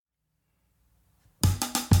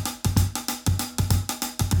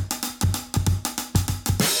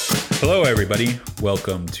Hello, everybody.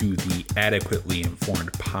 Welcome to the Adequately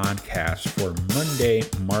Informed podcast for Monday,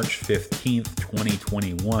 March 15th,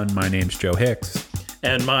 2021. My name's Joe Hicks.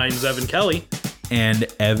 And mine's Evan Kelly. And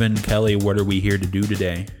Evan Kelly, what are we here to do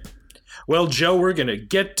today? Well, Joe, we're going to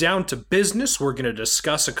get down to business. We're going to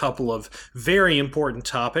discuss a couple of very important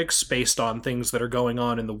topics based on things that are going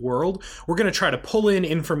on in the world. We're going to try to pull in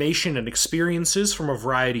information and experiences from a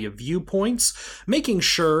variety of viewpoints, making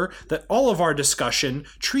sure that all of our discussion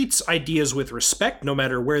treats ideas with respect, no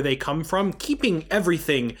matter where they come from, keeping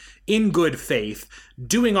everything in good faith,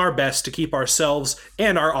 doing our best to keep ourselves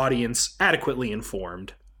and our audience adequately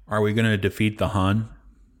informed. Are we going to defeat the Hun?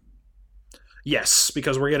 Yes,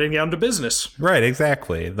 because we're getting down to business. Right,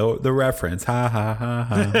 exactly. The reference. Ha, ha, ha,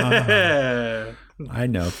 ha, ha, ha. I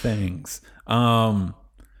know things.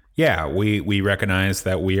 Yeah, we recognize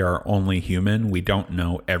that we are only human. We don't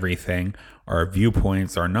know everything. Our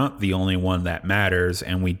viewpoints are not the only one that matters,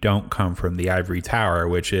 and we don't come from the ivory tower,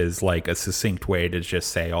 which is like a succinct way to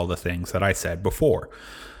just say all the things that I said before.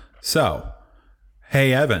 So,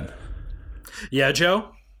 hey, Evan. Yeah,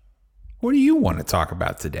 Joe? What do you want to talk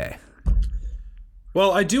about today?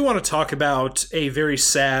 Well, I do want to talk about a very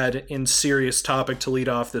sad and serious topic to lead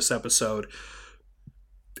off this episode.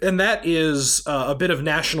 And that is a bit of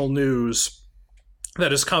national news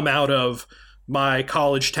that has come out of my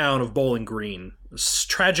college town of Bowling Green.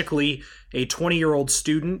 Tragically, a 20-year-old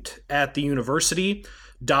student at the university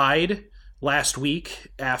died last week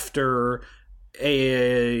after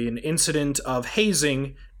an incident of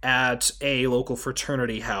hazing at a local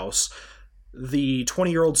fraternity house. The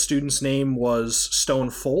 20-year-old student's name was Stone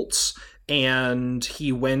Foltz, and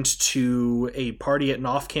he went to a party at an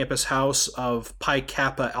off-campus house of Pi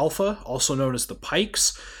Kappa Alpha, also known as the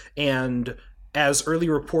Pikes, and as early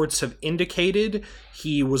reports have indicated,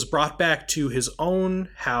 he was brought back to his own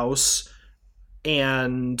house,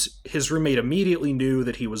 and his roommate immediately knew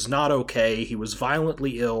that he was not okay. He was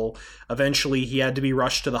violently ill. Eventually, he had to be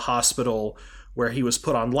rushed to the hospital, where he was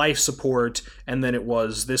put on life support, and then it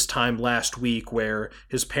was this time last week where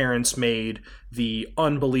his parents made the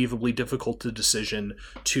unbelievably difficult decision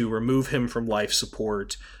to remove him from life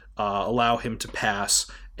support, allow him to pass,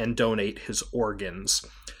 and donate his organs.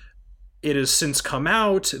 It has since come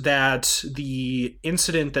out that the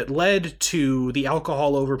incident that led to the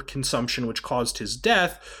alcohol overconsumption which caused his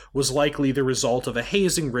death was likely the result of a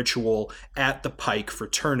hazing ritual at the Pike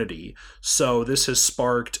fraternity. So this has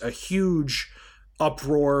sparked a huge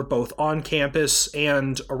uproar both on campus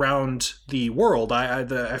and around the world.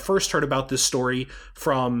 I first heard about this story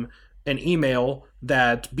from an email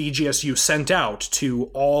that BGSU sent out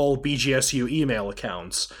to all BGSU email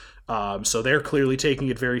accounts. So they're clearly taking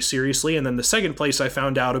it very seriously. And then the second place I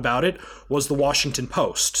found out about it was the Washington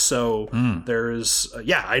Post. So there's,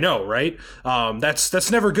 yeah, I know, right?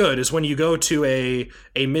 That's never good, is when you go to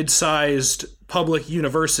a mid-sized public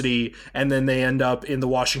university and then they end up in the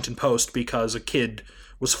Washington Post because a kid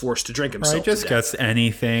was forced to drink himself. Right, just gets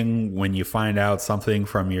anything when you find out something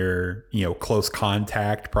from your, close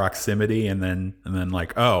contact proximity, and then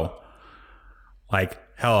like, oh, like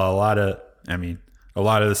hell, a lot of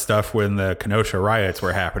the stuff when the Kenosha riots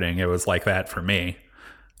were happening, it was like that for me.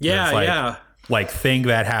 Yeah, yeah. Like thing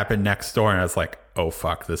that happened next door, and I was like, oh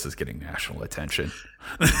fuck, this is getting national attention.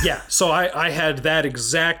 Yeah, so I had that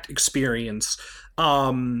exact experience.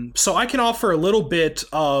 So I can offer a little bit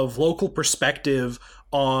of local perspective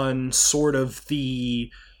on sort of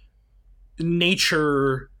the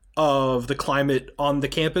nature of the climate on the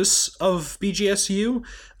campus of BGSU,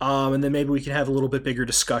 and then maybe we can have a little bit bigger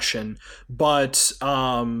discussion. But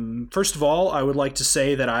first of all, I would like to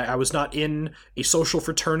say that I was not in a social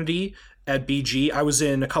fraternity at BG. I was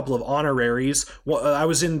in a couple of honoraries. Well, I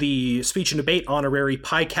was in the speech and debate honorary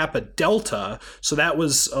Pi Kappa Delta, so that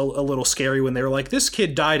was a little scary when they were like, this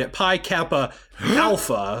kid died at Pi Kappa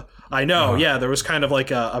Alpha. I know, yeah, there was kind of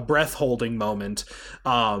like a breath-holding moment.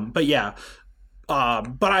 But yeah,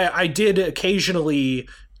 but I did occasionally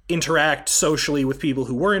interact socially with people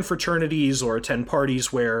who were in fraternities or attend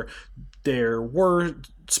parties where there were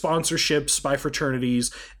sponsorships by fraternities,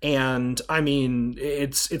 and I mean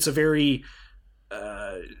it's a very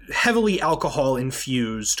heavily alcohol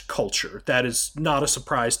infused culture. That is not a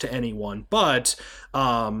surprise to anyone, but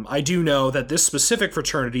I do know that this specific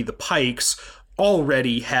fraternity, the Pikes,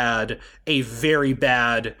 already had a very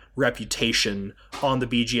bad reputation on the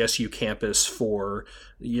BGSU campus for,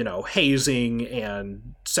 hazing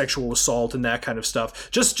and sexual assault and that kind of stuff.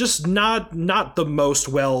 Just not the most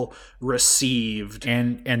well received.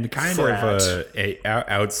 And kind of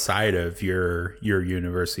outside of your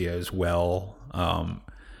university as well.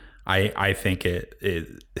 I think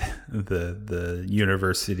the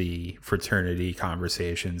university fraternity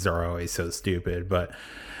conversations are always so stupid, but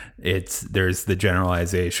there's the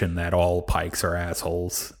generalization that all Pikes are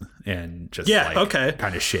assholes and just kind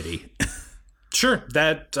of shitty. Sure,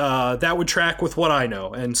 that would track with what I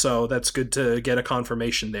know, and so that's good to get a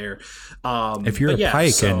confirmation there. If you're a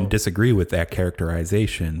Pike and disagree with that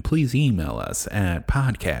characterization, please email us at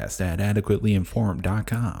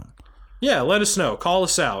podcast@adequatelyinformed.com. Yeah, let us know. Call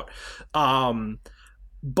us out.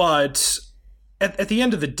 But at the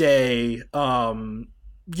end of the day,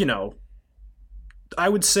 I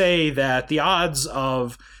would say that the odds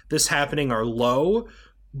of this happening are low,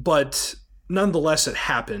 but nonetheless it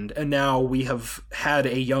happened, and now we have had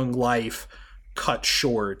a young life cut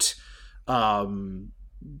short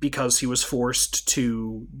because he was forced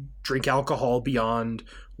to drink alcohol beyond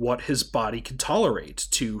what his body could tolerate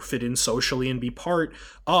to fit in socially and be part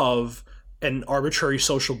of an arbitrary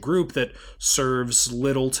social group that serves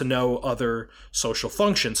little to no other social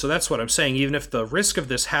function. So that's what I'm saying. Even if the risk of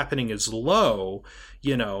this happening is low,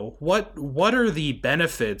 what are the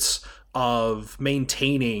benefits of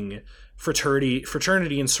maintaining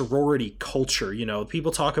fraternity and sorority culture?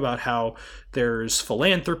 People talk about how there's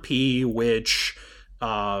philanthropy, which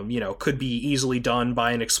could be easily done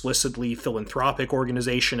by an explicitly philanthropic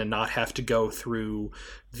organization and not have to go through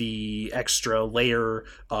the extra layer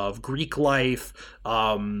of Greek life.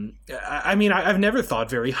 I've never thought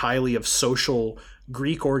very highly of social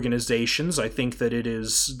Greek organizations. I think that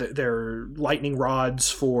they're lightning rods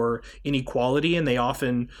for inequality, and they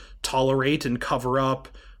often tolerate and cover up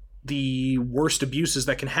the worst abuses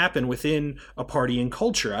that can happen within a party and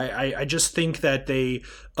culture. I just think that they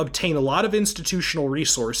obtain a lot of institutional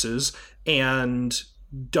resources and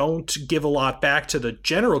don't give a lot back to the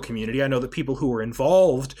general community. I know that people who are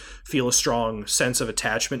involved feel a strong sense of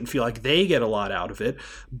attachment and feel like they get a lot out of it,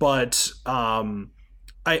 but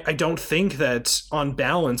I don't think that on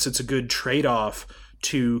balance it's a good trade-off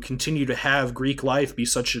to continue to have Greek life be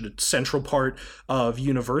such a central part of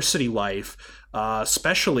university life,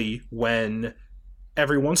 especially when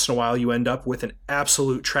every once in a while you end up with an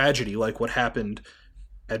absolute tragedy like what happened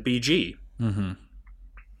at BG. Mm-hmm.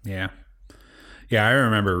 Yeah. Yeah, I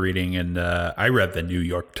remember reading, and I read the New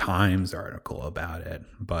York Times article about it,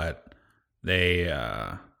 but they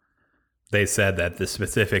said that the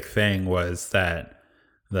specific thing was that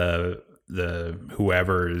the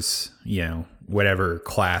whoever's, whatever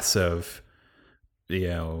class of,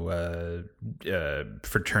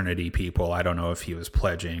 fraternity people, I don't know if he was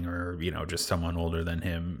pledging or, just someone older than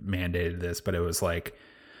him mandated this, but it was like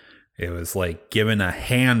given a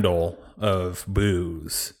handle of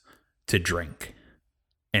booze to drink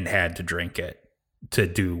and had to drink it to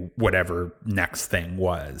do whatever next thing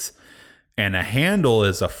was. And a handle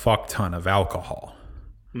is a fuck ton of alcohol.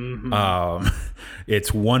 Mm-hmm.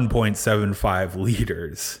 It's 1.75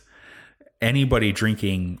 liters. Anybody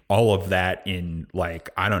drinking all of that in,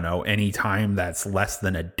 any time that's less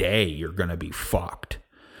than a day, you're going to be fucked.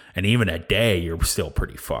 And even a day, you're still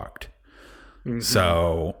pretty fucked. Mm-hmm.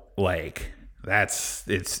 So,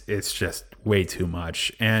 it's just way too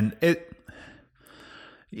much. And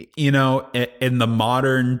in the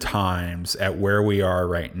modern times, at where we are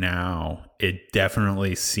right now, it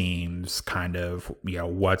definitely seems kind of,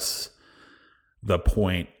 what's the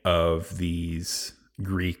point of these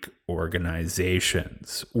Greek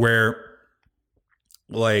organizations, where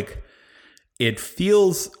it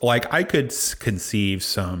feels like I could conceive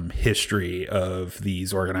some history of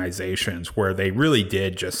these organizations where they really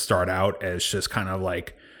did just start out as just kind of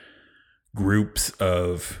like groups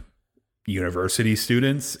of university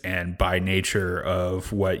students, and by nature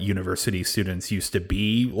of what university students used to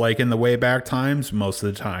be like in the way back times, most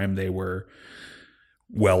of the time they were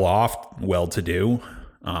well off, well to do.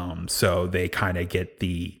 So they kind of get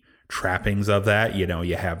the trappings of that. You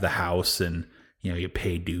have the house and, you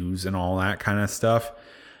pay dues and all that kind of stuff.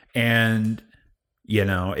 And,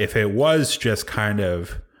 if it was just kind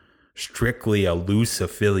of strictly a loose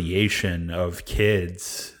affiliation of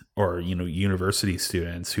kids or, university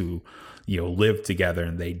students who, lived together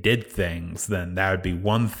and they did things, then that would be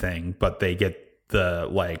one thing. But they get the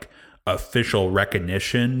official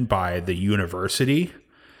recognition by the university,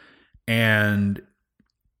 and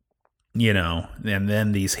and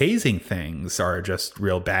then these hazing things are just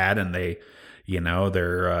real bad, and they,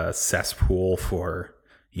 they're a cesspool for,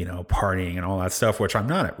 partying and all that stuff, which I'm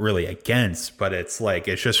not really against, but it's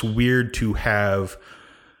it's just weird to have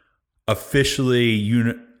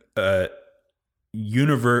officially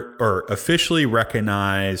officially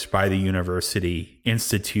recognized by the university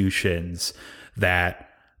institutions that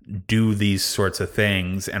do these sorts of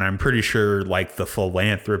things. And I'm pretty sure like the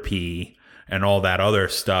philanthropy and all that other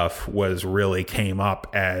stuff came up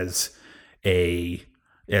as a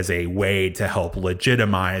way to help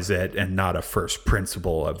legitimize it and not a first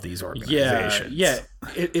principle of these organizations.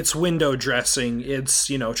 It's window dressing. It's,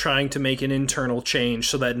 trying to make an internal change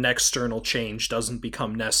so that an external change doesn't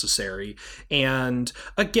become necessary. And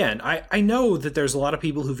again, I know that there's a lot of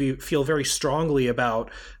people who feel very strongly about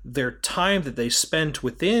their time that they spent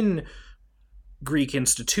within Greek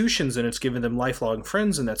institutions, and it's given them lifelong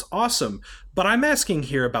friends, and that's awesome. But I'm asking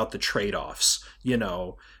here about the trade-offs,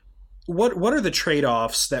 What are the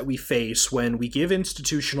trade-offs that we face when we give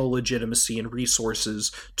institutional legitimacy and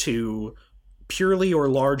resources to purely or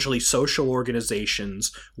largely social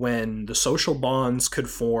organizations when the social bonds could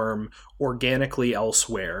form organically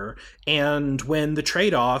elsewhere, and when the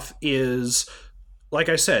trade-off is, like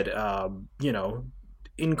I said,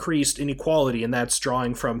 increased inequality, and that's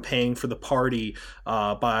drawing from Paying for the Party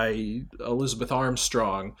by Elizabeth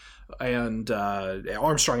Armstrong, and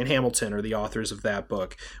Armstrong and Hamilton are the authors of that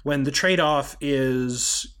book. When the trade-off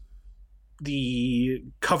is the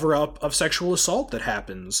cover-up of sexual assault that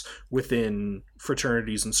happens within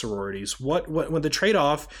fraternities and sororities, when the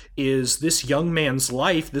trade-off is this young man's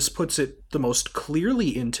life, this puts it the most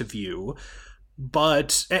clearly into view.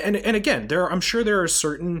 But and again, I'm sure there are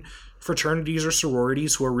certain fraternities or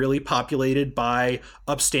sororities who are really populated by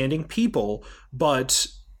upstanding people, but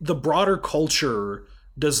the broader culture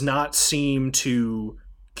does not seem to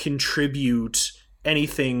contribute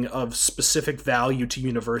anything of specific value to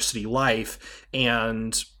university life.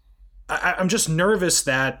 And I'm just nervous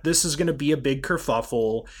that this is going to be a big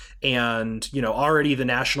kerfuffle. And, already the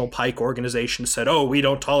National Pike Organization said, oh, we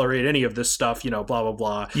don't tolerate any of this stuff, blah, blah,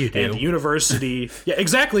 blah. You do. And the university, yeah,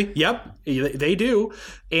 exactly. Yep, they do.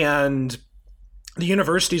 And the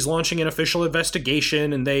university's launching an official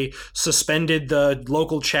investigation, and they suspended the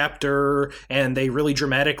local chapter, and they really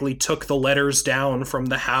dramatically took the letters down from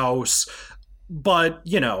the House. But,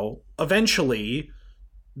 eventually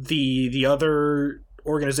the other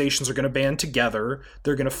organizations are going to band together.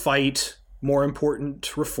 They're going to fight more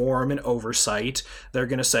important reform and oversight. They're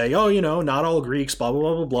going to say, oh, not all Greeks, blah, blah,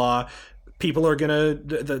 blah, blah, blah. People are going to,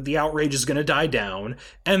 the outrage is going to die down.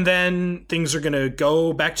 And then things are going to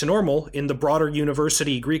go back to normal in the broader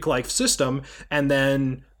university Greek life system. And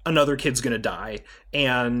then another kid's going to die.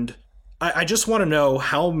 And I just want to know,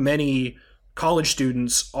 how many college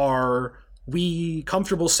students are we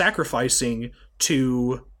comfortable sacrificing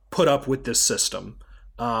to put up with this system?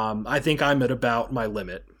 I think I'm at about my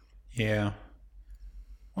limit. Yeah.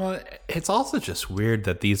 Well, it's also just weird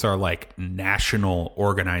that these are like national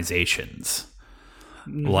organizations.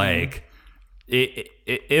 Like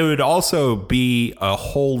it would also be a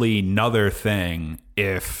wholly nother thing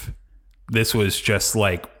if this was just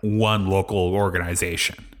like one local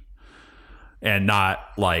organization and not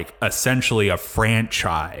like essentially a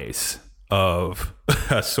franchise of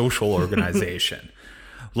a social organization.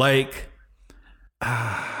 Like,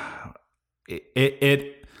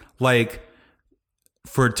 it like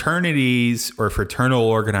fraternities or fraternal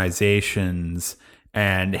organizations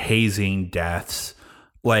and hazing deaths,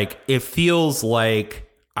 like it feels like,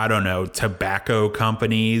 I don't know, tobacco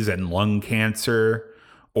companies and lung cancer,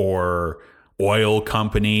 or oil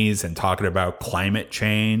companies and talking about climate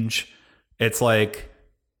change. It's like,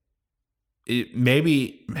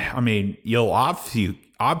 you'll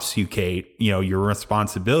obfuscate, your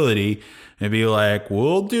responsibility and be like,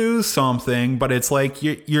 we'll do something, but it's like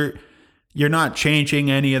you're not changing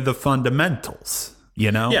any of the fundamentals,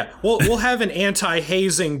 Yeah, we'll have an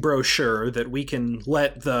anti-hazing brochure that we can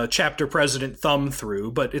let the chapter president thumb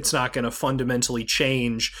through, but it's not going to fundamentally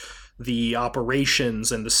change the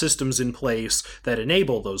operations and the systems in place that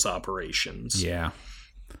enable those operations. Yeah.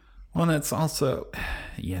 Well, and it's also,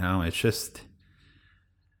 it's just,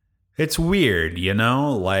 it's weird,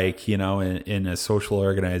 like, in a social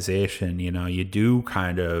organization, you do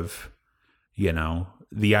kind of,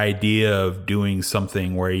 the idea of doing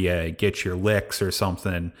something where you get your licks or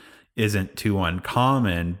something isn't too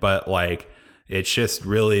uncommon, but like, it's just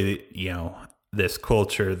really, this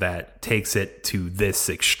culture that takes it to this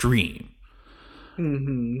extreme.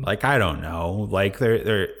 Mm-hmm. Like, I don't know, like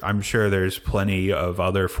I'm sure there's plenty of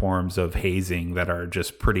other forms of hazing that are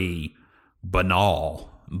just pretty banal,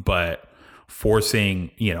 but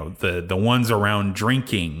forcing, the ones around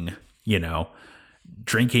drinking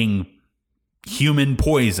human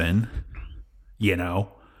poison, is,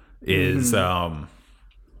 it's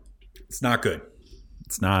not good.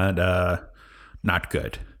 It's not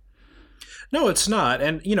good. No, it's not.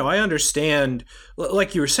 And, I understand,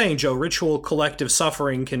 like you were saying, Joe, ritual collective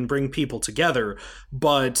suffering can bring people together,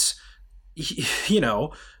 but,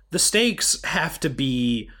 the stakes have to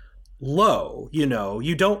be low.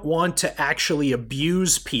 You don't want to actually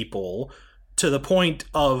abuse people to the point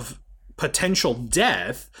of potential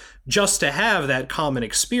death just to have that common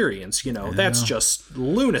experience. That's just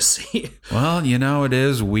lunacy. Well, it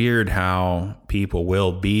is weird how people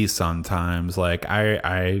will be sometimes. Like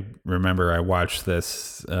I remember I watched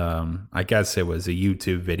this, I guess it was a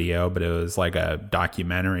YouTube video, but it was like a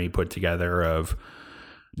documentary put together of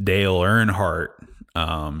Dale Earnhardt,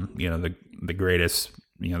 the greatest,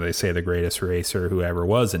 they say the greatest racer who ever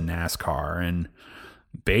was in NASCAR. And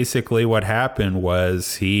basically what happened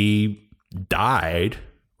was he died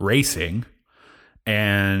racing,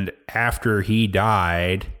 and after he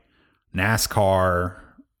died, NASCAR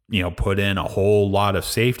put in a whole lot of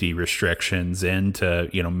safety restrictions in to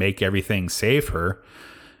make everything safer,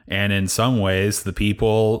 and in some ways the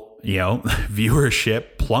people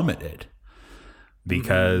viewership plummeted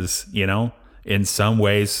because in some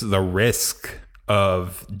ways the risk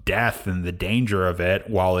of death and the danger of it,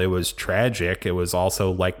 while it was tragic, it was also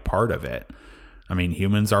like part of it. I mean,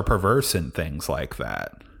 humans are perverse in things like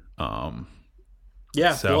that.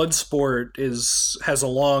 Blood sport has a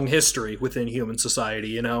long history within human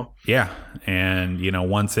society, Yeah, and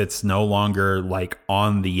once it's no longer like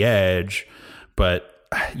on the edge, but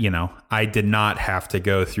I did not have to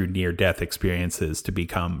go through near-death experiences to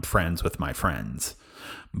become friends with my friends,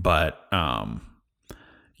 but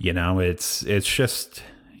it's just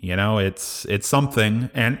it's something,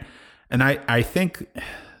 and I think.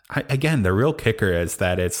 Again, the real kicker is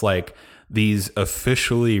that it's like these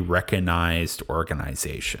officially recognized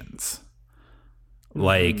organizations.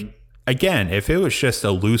 Like, again, if it was just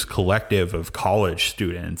a loose collective of college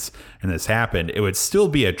students and this happened, it would still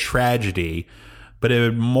be a tragedy, but it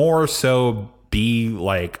would more so be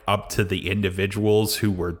like up to the individuals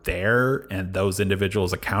who were there and those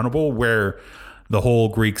individuals accountable, where the whole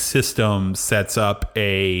Greek system sets up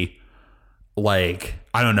a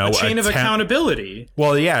chain of accountability.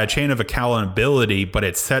 Well, yeah, a chain of accountability, but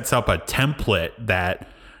it sets up a template that,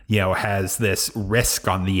 has this risk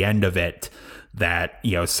on the end of it that,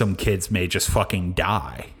 some kids may just fucking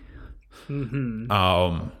die. Mm-hmm.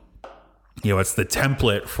 It's the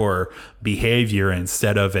template for behavior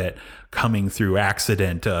instead of it coming through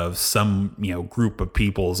accident of some, group of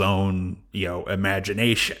people's own,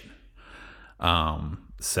 imagination.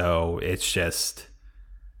 So it's just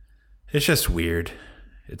weird.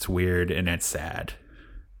 It's weird and it's sad.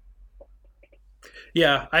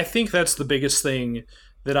 Yeah, I think that's the biggest thing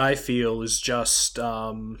that I feel is just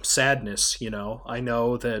sadness. I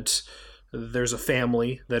know that there's a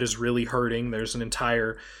family that is really hurting. There's an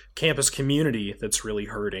entire campus community that's really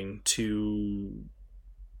hurting to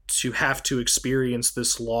have to experience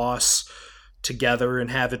this loss together and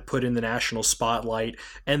have it put in the national spotlight,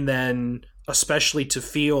 and then especially to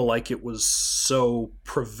feel like it was so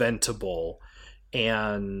preventable.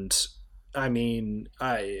 And I mean,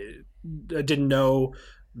 I didn't know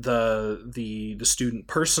the student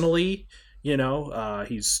personally,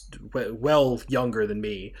 he's well younger than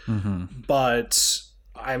me, but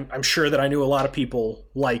I'm sure that I knew a lot of people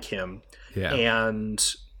like him. Yeah. And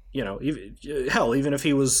even if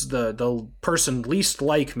he was the person least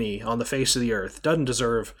like me on the face of the earth, doesn't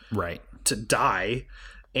deserve to die.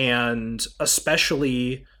 And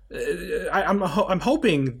especially, I'm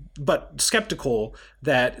hoping, but skeptical,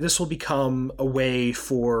 that this will become a way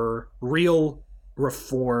for real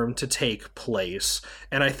reform to take place.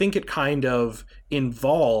 And I think it kind of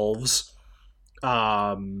involves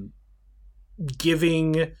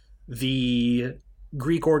giving the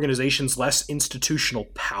Greek organizations less institutional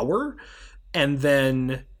power and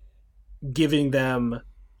then giving them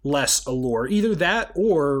less allure. Either that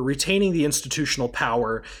or retaining the institutional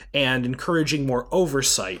power and encouraging more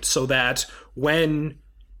oversight so that when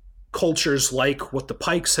cultures like what the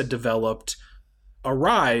Pikes had developed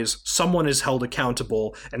arise, someone is held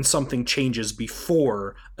accountable and something changes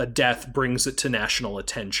before a death brings it to national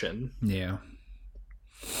attention. Yeah.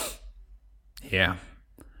 Yeah.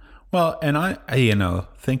 Well, and I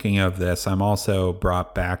thinking of this, I'm also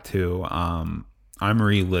brought back to, I'm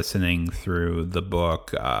re-listening through the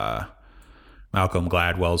book, Malcolm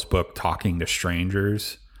Gladwell's book, Talking to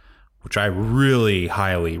Strangers, which I really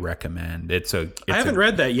highly recommend. I haven't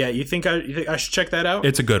read that yet. You think I should check that out?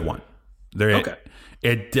 It's a good one. Okay.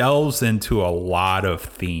 It delves into a lot of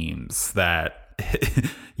themes that,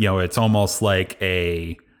 it's almost like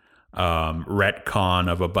a retcon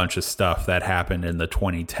of a bunch of stuff that happened in the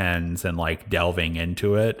 2010s and like delving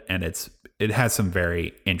into it. And it's it has some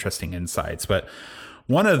very interesting insights. But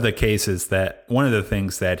one of the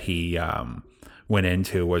things that he went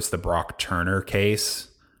into was the Brock Turner case.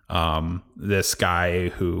 This guy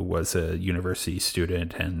who was a university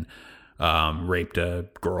student and raped a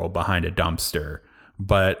girl behind a dumpster.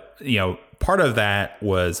 But, part of that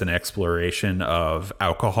was an exploration of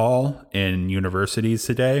alcohol in universities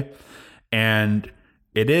today. And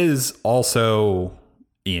it is also,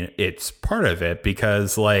 it's part of it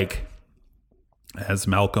because, like, as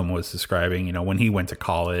Malcolm was describing, when he went to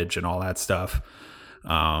college and all that stuff,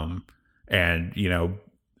 and,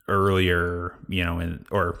 earlier,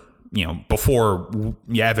 before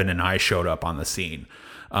Evan and I showed up on the scene,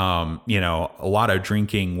 a lot of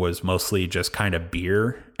drinking was mostly just kind of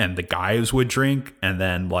beer, and the guys would drink. And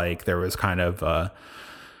then, like, there was kind of a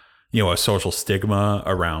social stigma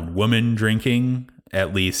around women drinking,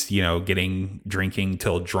 at least, drinking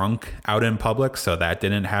till drunk out in public. So that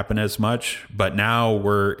didn't happen as much. But now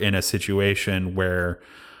we're in a situation where,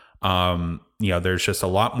 there's just a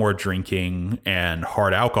lot more drinking and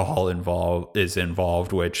hard alcohol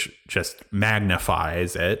involved, which just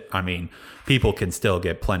magnifies it. I mean, people can still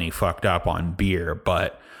get plenty fucked up on beer,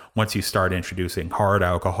 but once you start introducing hard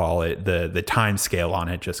alcohol, the time scale on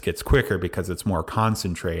it just gets quicker because it's more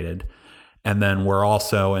concentrated. And then we're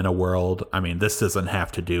also in a world, I mean, this doesn't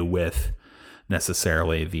have to do with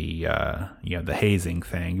necessarily the hazing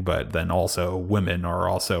thing, but then also women are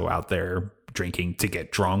also out there drinking to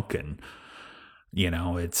get drunk. And,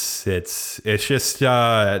 it's just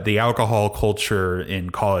the alcohol culture in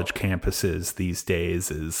college campuses these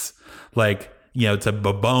days is like, to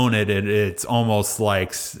bemoan it, it's almost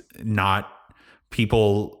like not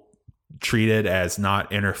people treat it as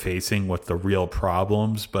not interfacing with the real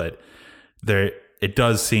problems, but it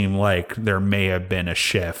does seem like there may have been a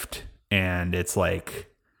shift, and it's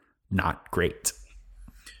like not great.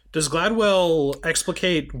 Does Gladwell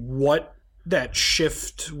explicate what that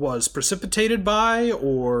shift was precipitated by,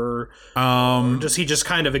 or does he just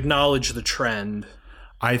kind of acknowledge the trend?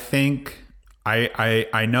 I think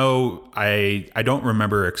I know I don't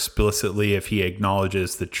remember explicitly if he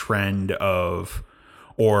acknowledges the trend of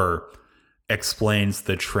or explains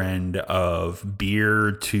the trend of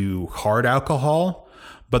beer to hard alcohol,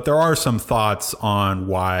 but there are some thoughts on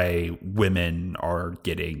why women are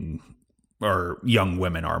getting, or young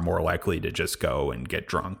women are more likely to just go and get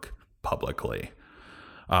drunk publicly.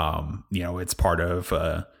 It's part of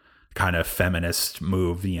a kind of feminist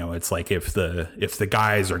move. It's like if the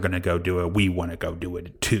guys are going to go do it, we want to go do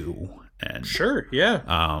it too. And sure, yeah.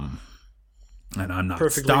 And I'm not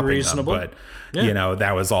perfectly stopping reasonable. them, but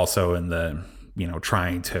that was also in the,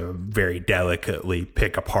 trying to very delicately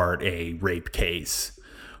pick apart a rape case,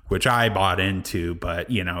 which I bought into, but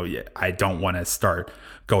I don't want to start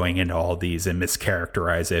going into all these and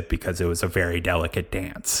mischaracterize it because it was a very delicate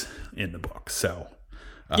dance in the book. So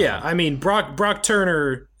yeah, I mean, Brock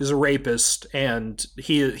Turner is a rapist, and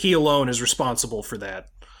he alone is responsible for that.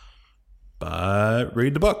 But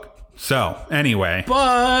read the book. So anyway,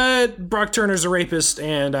 but Brock Turner's a rapist,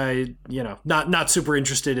 and I, not super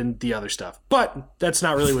interested in the other stuff. But that's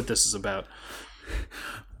not really what this is about.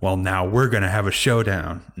 Well, now we're gonna have a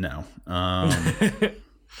showdown. No.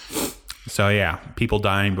 So yeah, people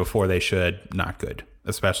dying before they should, not good,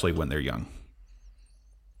 especially when they're young.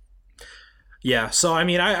 Yeah. So I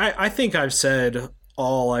mean, I think I've said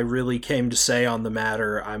all I really came to say on the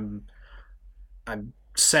matter. I'm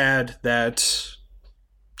sad that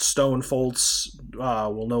Stone Foltz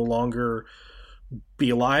will no longer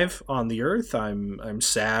be alive on the earth. I'm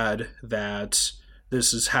sad that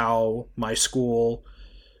this is how my school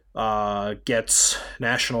gets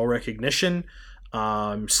national recognition.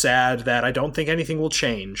 I'm sad that I don't think anything will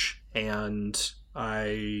change, and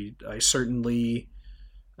I certainly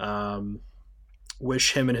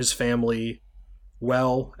wish him and his family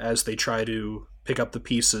well as they try to pick up the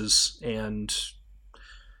pieces and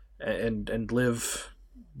live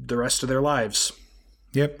the rest of their lives.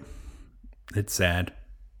 Yep. It's sad.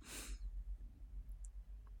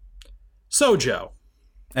 So, Joe.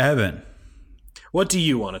 Evan. What do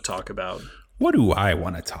you want to talk about? What do I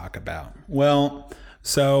want to talk about? Well,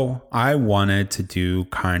 so I wanted to do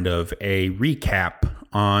kind of a recap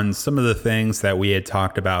on some of the things that we had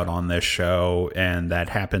talked about on this show and that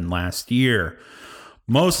happened last year.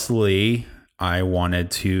 Mostly, I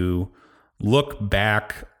wanted to look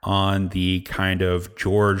back on the kind of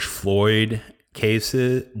George Floyd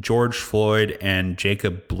and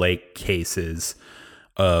Jacob Blake cases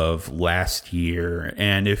of last year.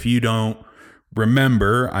 And if you don't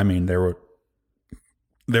remember, I mean, there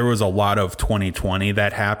was a lot of 2020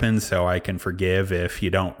 that happened, so I can forgive if you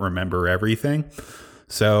don't remember everything.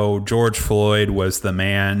 So George Floyd was the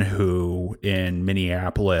man who in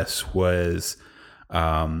Minneapolis was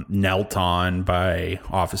knelt on by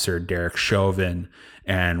Officer Derek Chauvin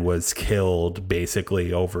and was killed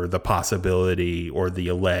basically over the possibility or the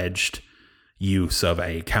alleged use of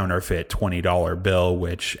a counterfeit $20 bill,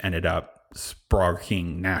 which ended up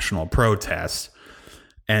sparking national protests.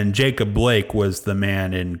 And Jacob Blake was the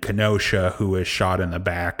man in Kenosha who was shot in the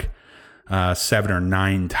back 7 or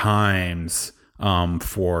 9 times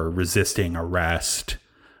for resisting arrest,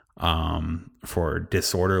 for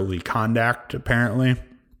disorderly conduct, apparently.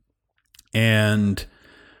 And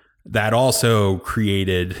that also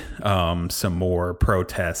created some more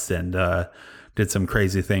protests and did some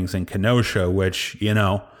crazy things in Kenosha, which, you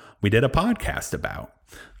know, we did a podcast about.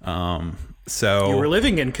 So you were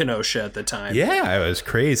living in Kenosha at the time. Yeah, it was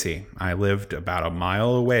crazy. I lived about a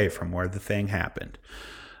mile away from where the thing happened.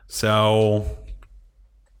 So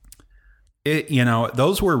you know,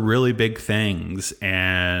 those were really big things.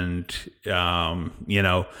 And, you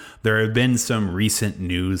know, there have been some recent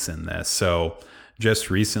news in this. So just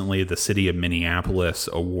recently, the city of Minneapolis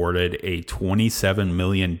awarded a $27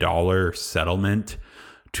 million settlement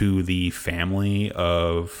to the family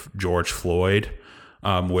of George Floyd,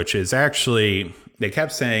 which is actually, they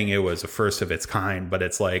kept saying it was a first of its kind, but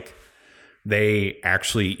it's like, they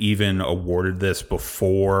actually even awarded this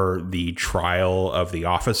before the trial of the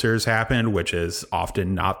officers happened, which is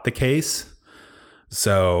often not the case.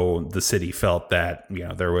 So the city felt that, you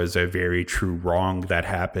know, there was a very true wrong that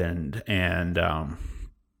happened and,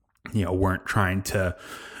 you know, weren't trying to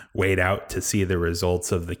wait out to see the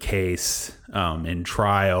results of the case in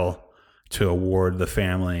trial to award the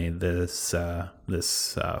family this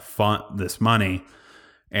money.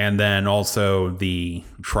 And then also the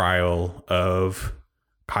trial of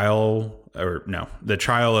the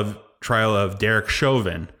trial of Derek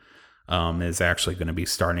Chauvin is actually going to be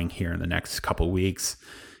starting here in the next couple weeks.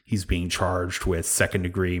 He's being charged with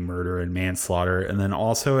second-degree murder and manslaughter, and then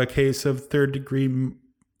also a case of third-degree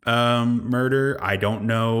murder. I don't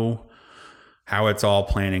know how it's all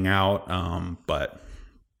planning out, but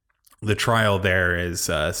the trial there is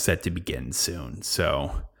set to begin soon.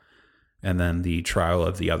 So. And then the trial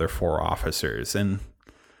of the other 4 officers. And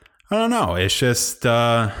I don't know. It's just,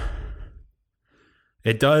 it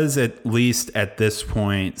does, at least at this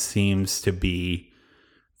point, seems to be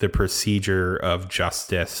the procedure of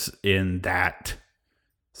justice in that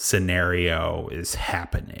scenario is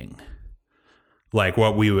happening. Like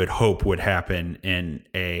what we would hope would happen in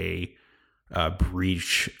a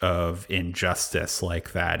breach of injustice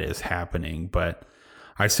like that is happening. But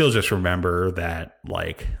I still just remember that,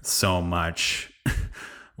 like, so much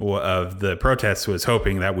of the protests was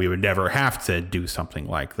hoping that we would never have to do something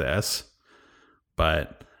like this.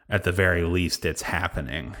 But at the very least, it's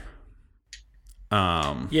happening.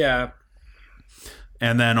 Yeah.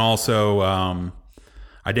 And then also,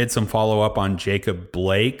 I did some follow up on Jacob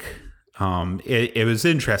Blake. It was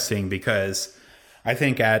interesting because I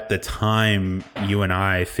think at the time you and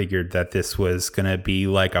I figured that this was going to be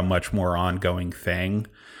like a much more ongoing thing,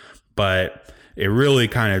 but it really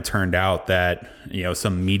kind of turned out that, you know,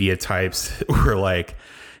 some media types were like,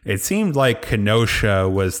 it seemed like Kenosha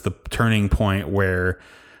was the turning point where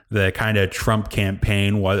the kind of Trump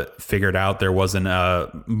campaign figured out there wasn't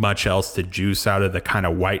much else to juice out of the kind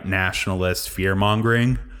of white nationalist fear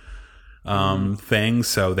mongering thing.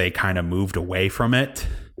 So they kind of moved away from it.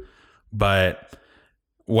 But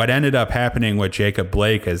what ended up happening with Jacob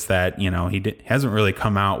Blake is that, you know, he hasn't really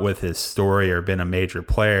come out with his story or been a major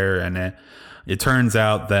player. And it turns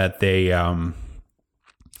out that the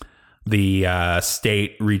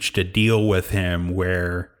state reached a deal with him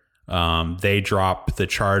where they dropped the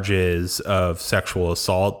charges of sexual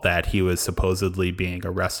assault that he was supposedly being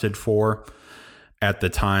arrested for at the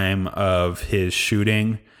time of his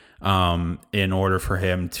shooting, in order for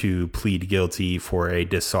him to plead guilty for a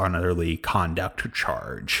disorderly conduct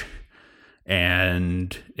charge.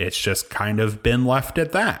 And it's just kind of been left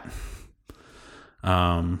at that.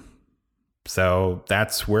 So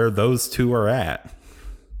that's where those two are at.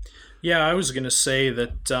 Yeah, I was going to say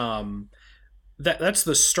that that's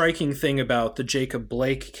the striking thing about the Jacob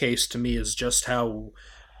Blake case to me, is just how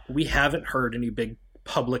we haven't heard any big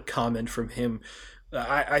public comment from him.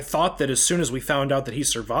 I thought that as soon as we found out that he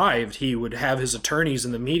survived, he would have his attorneys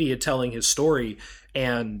in the media telling his story,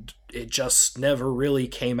 and it just never really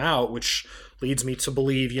came out, which leads me to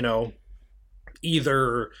believe, you know,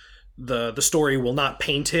 either the story will not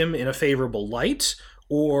paint him in a favorable light,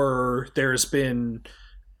 or there's been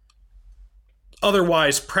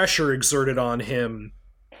otherwise pressure exerted on him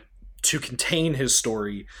to contain his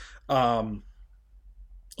story.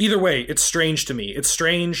 Either way, it's strange to me. It's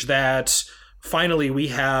strange that finally we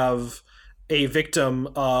have a victim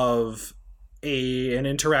of an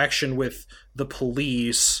interaction with the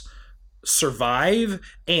police survive,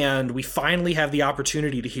 and we finally have the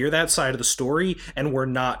opportunity to hear that side of the story, and we're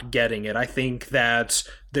not getting it. I think that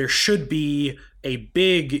there should be a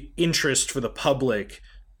big interest for the public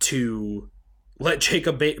to let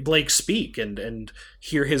Jacob Blake speak and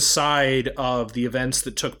hear his side of the events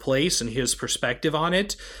that took place and his perspective on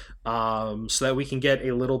it, so that we can get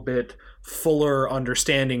a little bit fuller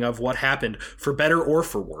understanding of what happened, for better or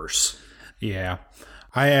for worse. Yeah.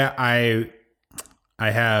 I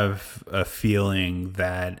have a feeling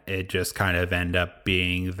that it just kind of end up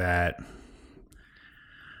being that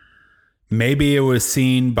maybe it was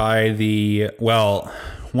seen by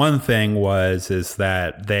one thing is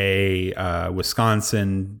that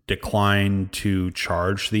Wisconsin declined to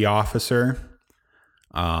charge the officer.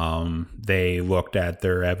 They looked at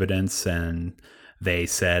their evidence and they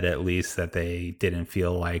said at least that they didn't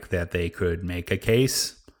feel like that they could make a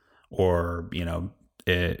case, or,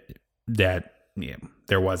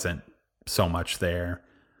 there wasn't so much there,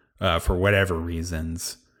 for whatever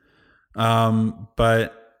reasons.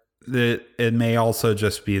 But it may also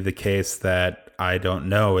just be the case that, I don't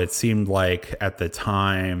know, it seemed like at the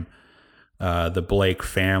time, the Blake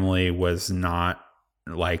family was not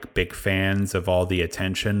like big fans of all the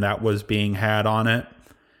attention that was being had on it.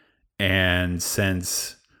 And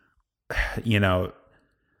since,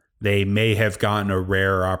 they may have gotten a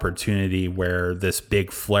rare opportunity where this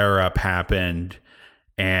big flare up happened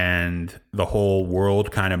and the whole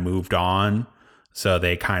world kind of moved on. So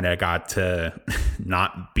they kind of got to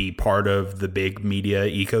not be part of the big media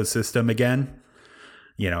ecosystem again,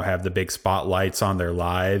 have the big spotlights on their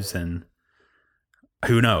lives. And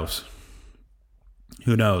who knows?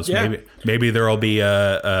 Yeah. Maybe there'll be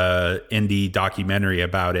a indie documentary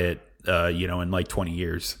about it, in like 20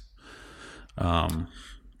 years.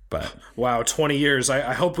 But wow, 20 years.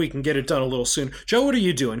 I hope we can get it done a little soon. Joe, what are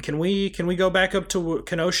you doing? Can we go back up to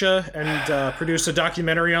Kenosha and produce a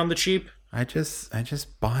documentary on the cheap? I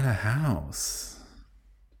just bought a house.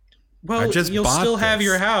 Well, you'll still have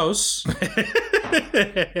your house.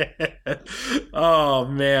 Oh,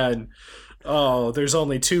 man. Oh, there's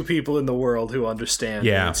only two people in the world who understand.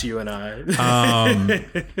 Yeah. It's you and I.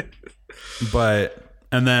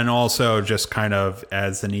 And then also, just kind of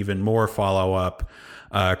as an even more follow-up,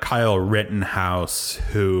 Kyle Rittenhouse,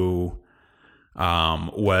 who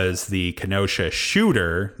was the Kenosha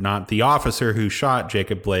shooter, not the officer who shot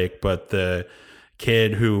Jacob Blake, but the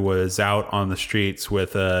kid who was out on the streets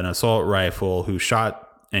with an assault rifle who shot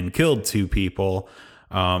and killed two people.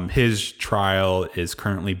 His trial is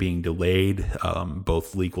currently being delayed.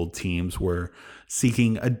 Both legal teams were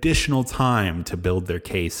seeking additional time to build their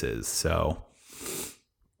cases. So,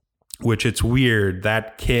 which it's weird.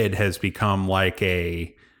 That kid has become like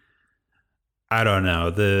I don't know,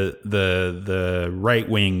 the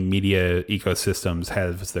right-wing media ecosystems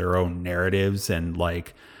has their own narratives, and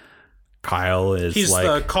like Kyle is he's like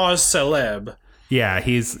the cause celeb. Yeah,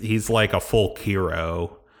 he's like a folk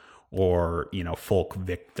hero, or folk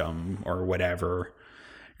victim or whatever.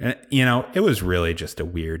 And it was really just a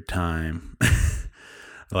weird time.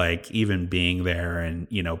 Like, even being there, and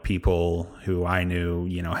people who I knew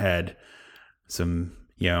had some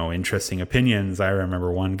interesting opinions. I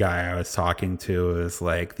remember one guy I was talking to was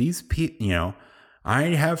like, these people, I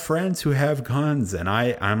have friends who have guns, and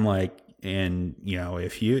I'm like, and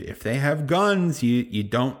if they have guns, you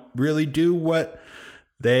don't really do what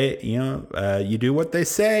they, you do what they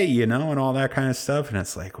say, and all that kind of stuff. And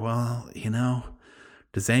it's like, well,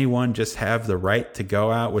 does anyone just have the right to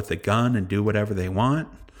go out with a gun and do whatever they want?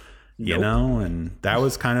 Nope. And that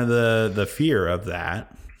was kind of the fear of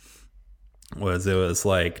that. It was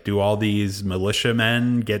like, do all these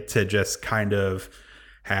militiamen get to just kind of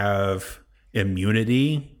have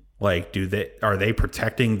immunity? Like, are they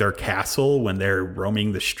protecting their castle when they're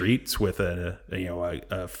roaming the streets with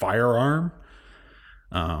a firearm?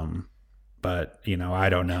 But I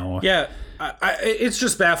don't know. Yeah, it's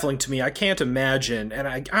just baffling to me. I can't imagine,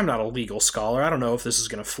 and I'm not a legal scholar. I don't know if this is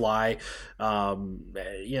going to fly. I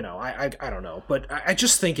don't know, but I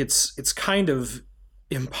just think it's kind of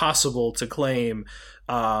impossible to claim.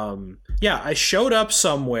 I showed up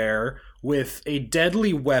somewhere with a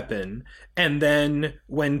deadly weapon, and then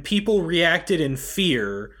when people reacted in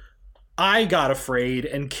fear, I got afraid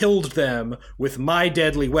and killed them with my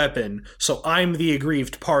deadly weapon, so I'm the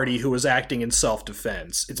aggrieved party who was acting in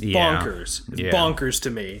self-defense. It's bonkers. It's bonkers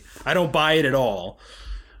to me. I don't buy it at all.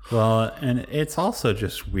 Well, and it's also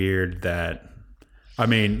just weird that I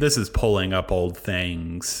mean, this is pulling up old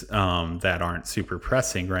things that aren't super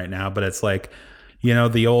pressing right now, but it's like,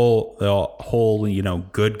 the whole,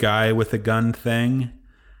 good guy with a gun thing.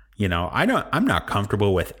 I'm not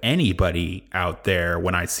comfortable with anybody out there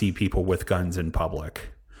when I see people with guns in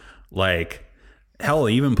public. Like, hell,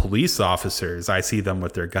 even police officers, I see them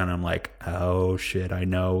with their gun. I'm like, oh shit, I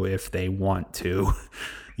know if they want to.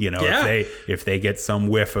 If they get some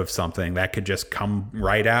whiff of something, that could just come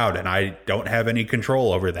right out, and I don't have any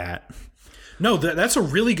control over that. No, that's a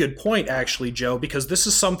really good point, actually, Joe, because this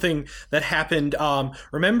is something that happened.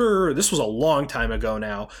 Remember, this was a long time ago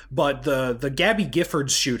now, but the Gabby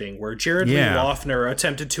Giffords shooting, where Jared Lee Loughner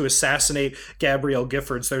attempted to assassinate Gabrielle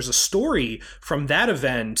Giffords. There's a story from that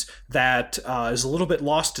event that is a little bit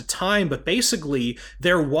lost to time, but basically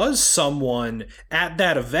there was someone at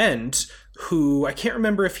that event who, I can't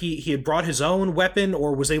remember if he had brought his own weapon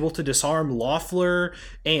or was able to disarm Loeffler,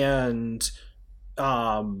 and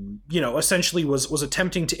essentially was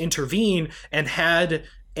attempting to intervene and had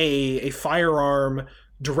a firearm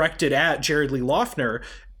directed at Jared Lee Loughner.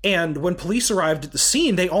 And when police arrived at the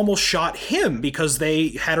scene, they almost shot him because they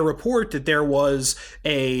had a report that there was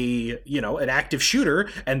an active shooter,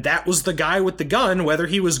 and that was the guy with the gun. Whether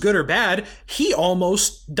he was good or bad, he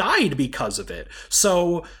almost died because of it.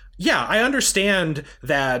 So yeah, I understand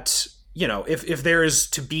that, if there is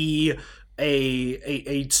to be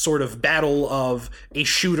a sort of battle of a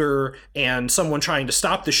shooter and someone trying to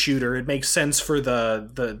stop the shooter, it makes sense for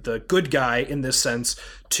the good guy in this sense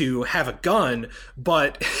to have a gun.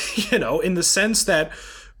 But, in the sense that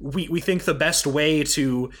we think the best way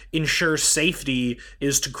to ensure safety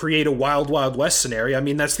is to create a Wild Wild West scenario. I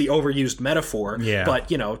mean, that's the overused metaphor. Yeah. But,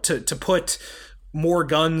 to put more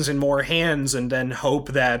guns in more hands and then hope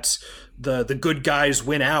that the good guys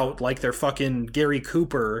win out like they're fucking Gary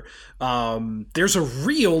Cooper, there's a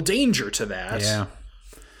real danger to that. Yeah.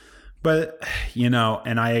 But,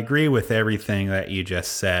 and I agree with everything that you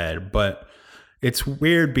just said, but it's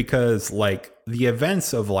weird because, like, the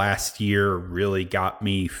events of last year really got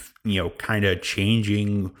me, kind of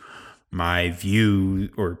changing my view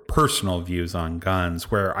or personal views on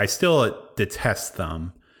guns, where I still detest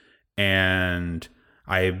them. And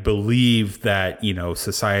I believe that,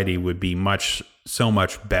 society would be so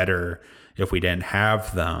much better if we didn't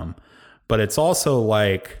have them. But it's also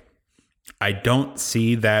like, I don't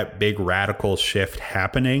see that big radical shift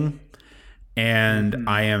happening. And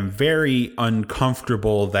I am very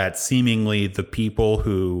uncomfortable that seemingly the people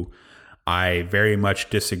who I very much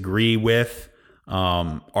disagree with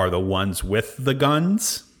are the ones with the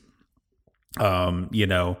guns.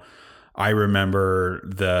 I remember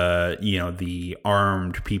the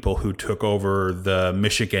armed people who took over the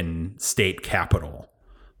Michigan state capitol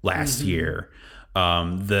last year.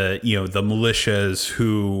 The militias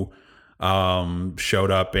who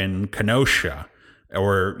showed up in Kenosha,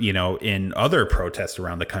 or, in other protests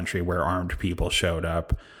around the country where armed people showed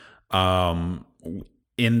up.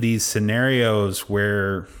 In these scenarios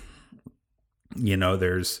where,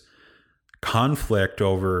 there's conflict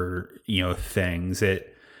over, things,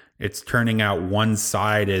 it's turning out one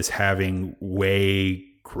side is having way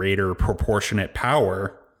greater proportionate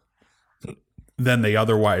power than they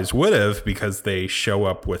otherwise would have because they show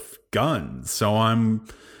up with guns. So I'm,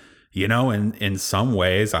 in some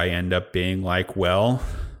ways I end up being like, well,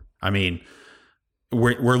 I mean,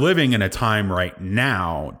 we're living in a time right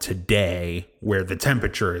now today where the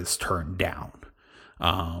temperature is turned down.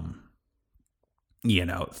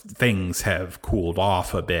 Things have cooled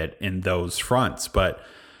off a bit in those fronts, but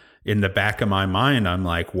in the back of my mind, I'm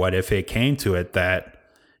like, what if it came to it that,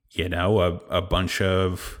 a bunch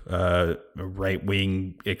of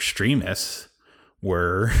right-wing extremists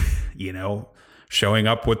were, showing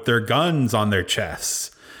up with their guns on their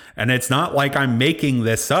chests. And it's not like I'm making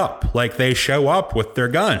this up. Like, they show up with their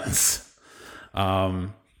guns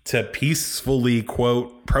to peacefully,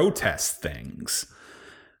 quote, protest things,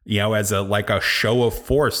 as a show of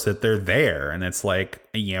force that they're there. And it's like,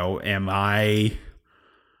 am I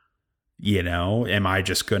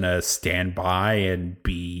just going to stand by and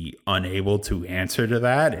be unable to answer to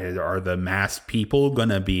that? Are the masked people going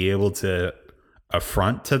to be able to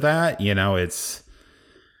affront to that?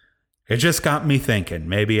 It just got me thinking,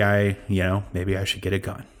 maybe I should get a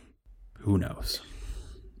gun. Who knows?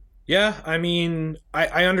 Yeah, I mean,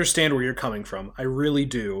 I understand where you're coming from. I really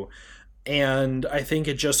do. And I think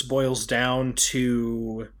it just boils down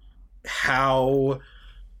to how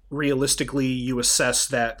realistically you assess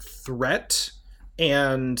that threat,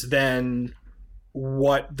 and then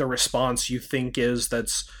what the response you think is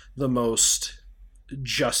that's the most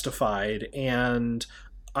justified. And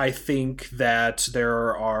I think that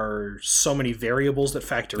there are so many variables that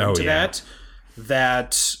factor into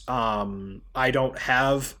that I don't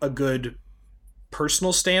have a good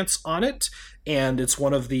personal stance on it, and it's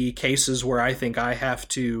one of the cases where I think I have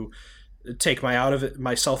to take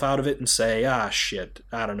myself out of it and say, shit,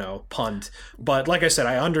 I don't know, punt. But like I said,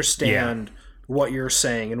 I understand what you're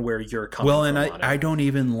saying and where you're coming from. Well, and I don't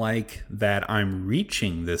even like that I'm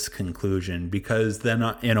reaching this conclusion, because then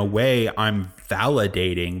in a way I'm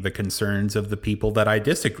validating the concerns of the people that I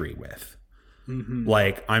disagree with. Mm-hmm.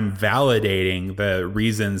 Like, I'm validating the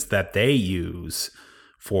reasons that they use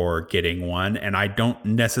for getting one, and I don't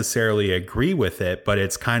necessarily agree with it, but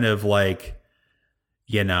it's kind of like,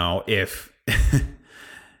 you know, if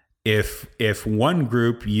if one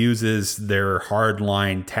group uses their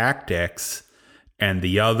hardline tactics and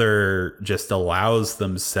the other just allows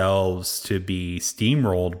themselves to be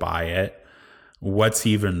steamrolled by it, what's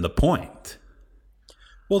even the point?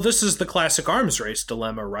 Well, this is the classic arms race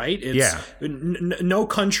dilemma, right? It's, no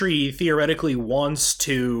country theoretically wants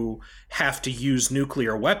to have to use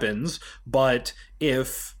nuclear weapons, but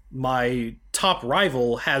if my top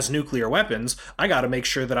rival has nuclear weapons, I got to make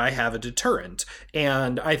sure that I have a deterrent.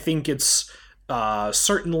 And I think it's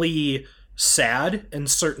certainly sad and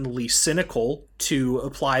certainly cynical to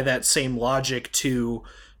apply that same logic to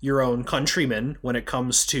your own countrymen when it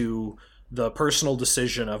comes to the personal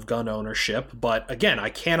decision of gun ownership. But again, I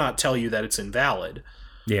cannot tell you that it's invalid.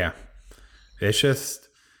 Yeah. It's just,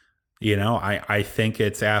 you know, I think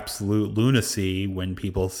it's absolute lunacy when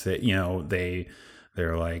people say, you know,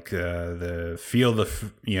 they're like, the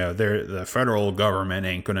federal government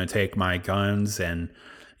ain't going to take my guns. And,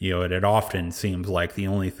 you know, it often seems like the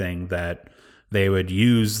only thing that they would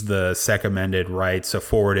use the Second Amendment rights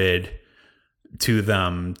afforded to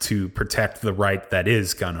them to protect the right that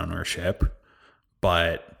is gun ownership.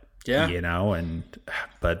 But, you know,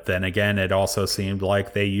 but then again, it also seemed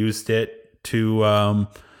like they used it to,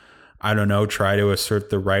 I don't know, try to assert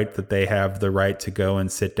the right that they have the right to go and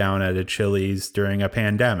sit down at a Chili's during a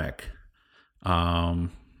pandemic,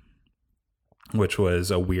 which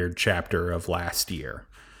was a weird chapter of last year.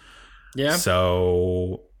 Yeah.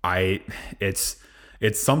 So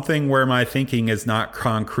it's something where my thinking is not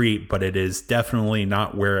concrete, but it is definitely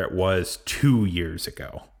not where it was 2 years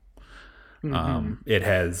ago. Mm-hmm. It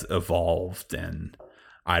has evolved, and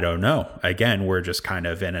I don't know. Again, we're just kind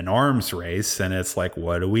of in an arms race, and it's like,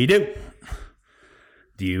 what do we do?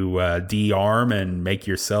 Do you de-arm and make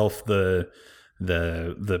yourself the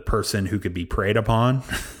person who could be preyed upon?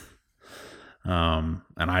 And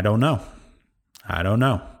I don't know.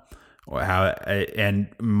 And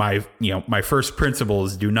my first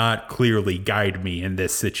principles do not clearly guide me in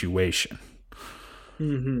this situation.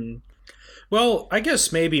 Mm-hmm. Well, I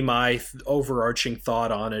guess maybe my overarching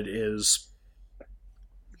thought on it is,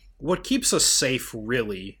 what keeps us safe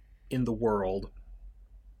really in the world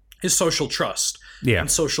is social trust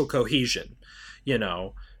and social cohesion. You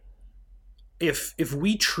know, if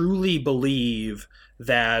we truly believe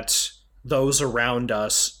that those around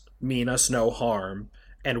us mean us no harm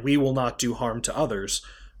and we will not do harm to others,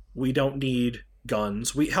 we don't need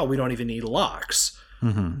guns. We don't even need locks.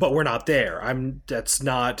 Mm-hmm. But we're not there. That's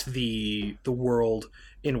not the world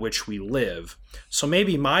in which we live. So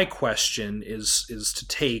maybe my question is to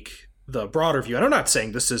take the broader view. And I'm not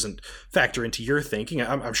saying this isn't factor into your thinking.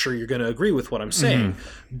 I'm sure you're going to agree with what I'm saying.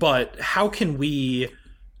 Mm-hmm. But how can we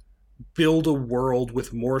build a world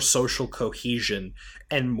with more social cohesion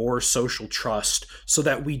and more social trust so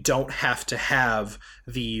that we don't have to have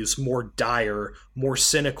these more dire, more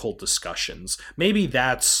cynical discussions? Maybe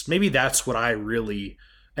that's what I really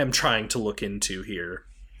am trying to look into here.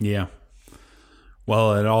 Yeah.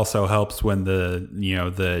 Well, it also helps when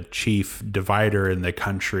the chief divider in the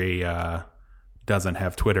country doesn't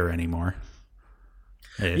have Twitter anymore.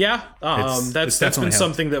 That's been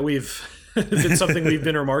something that we've it's something we've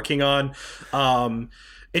been remarking on.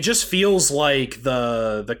 It just feels like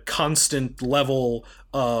the constant level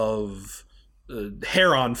of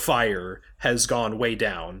hair on fire has gone way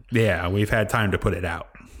down. Yeah, we've had time to put it out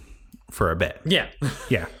for a bit. Yeah.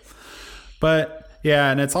 Yeah. But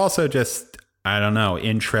yeah, and it's also just, I don't know,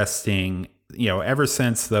 interesting, ever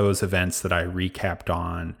since those events that I recapped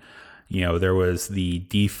on, there was the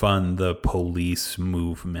defund the police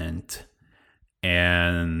movement.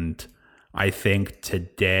 And I think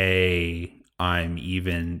today I'm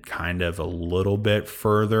even kind of a little bit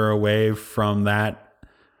further away from that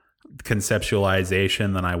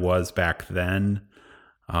conceptualization than I was back then.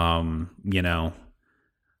 I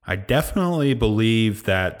definitely believe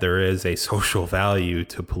that there is a social value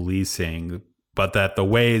to policing, but that the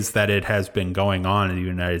ways that it has been going on in the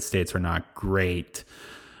United States are not great.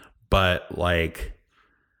 but like,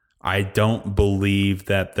 I don't believe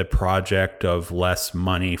that the project of less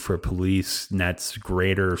money for police nets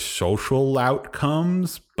greater social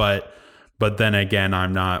outcomes. But then again,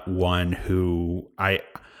 I'm not one who I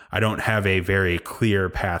don't have a very clear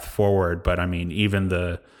path forward. But I mean, even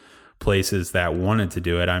the places that wanted to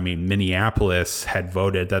do it, I mean, Minneapolis had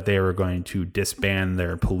voted that they were going to disband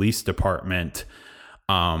their police department,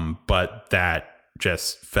 but that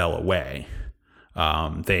just fell away.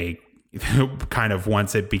 They kind of,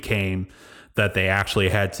 once it became that they actually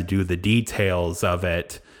had to do the details of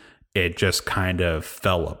it, it just kind of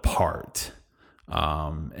fell apart,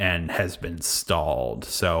 and has been stalled.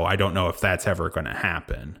 So I don't know if that's ever going to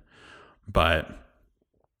happen, but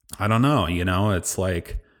I don't know, it's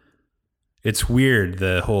like, it's weird,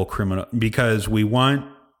 the whole criminal, because we want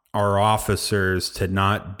our officers to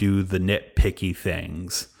not do the nitpicky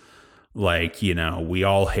things. Like, we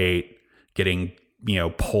all hate getting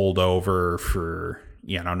pulled over for,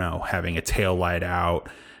 having a tail light out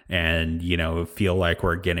and, feel like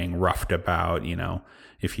we're getting roughed about,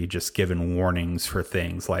 if you just given warnings for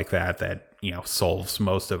things like that, solves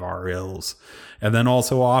most of our ills. And then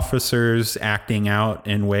also officers acting out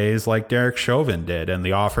in ways like Derek Chauvin did, and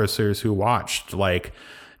the officers who watched, like,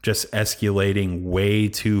 just escalating way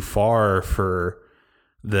too far for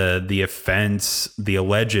the offense, the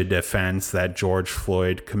alleged offense that George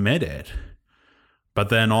Floyd committed. But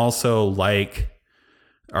then also, like,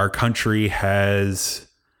 our country has,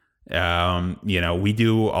 we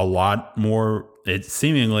do a lot more, it's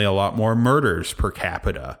seemingly a lot more murders per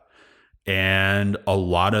capita. And a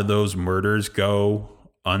lot of those murders go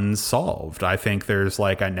unsolved. I think there's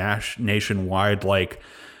like a nationwide, like,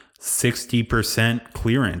 60%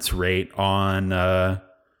 clearance rate on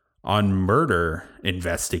murder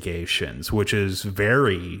investigations, which is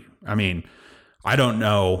very, I don't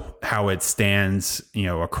know how it stands,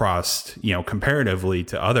 across, comparatively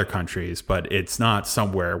to other countries, but it's not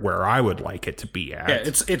somewhere where I would like it to be at.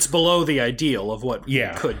 Yeah, it's below the ideal of what we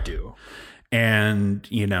could do. And,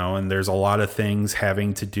 and there's a lot of things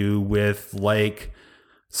having to do with, like,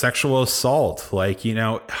 sexual assault. Like,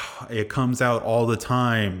 it comes out all the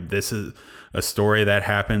time. This is a story that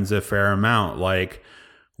happens a fair amount, like,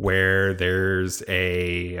 where there's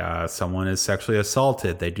someone is sexually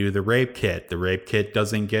assaulted. They do the rape kit. The rape kit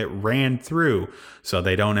doesn't get ran through, so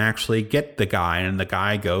they don't actually get the guy, and the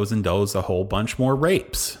guy goes and does a whole bunch more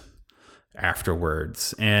rapes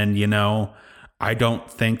afterwards. And, I don't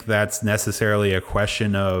think that's necessarily a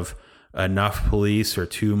question of enough police or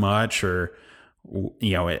too much, or,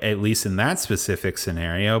 at least in that specific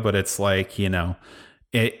scenario. But it's like,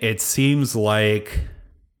 it seems like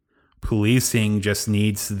policing just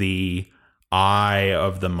needs the eye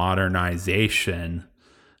of the modernization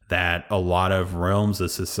that a lot of realms of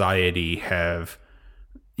society have,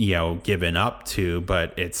 given up to,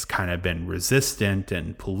 but it's kind of been resistant.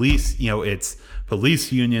 And police, it's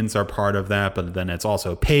police unions are part of that, but then it's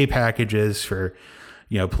also pay packages for,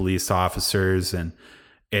 police officers. And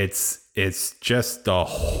it's just a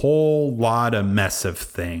whole lot of mess of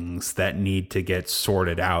things that need to get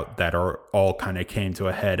sorted out that are all kind of came to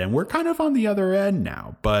a head. And we're kind of on the other end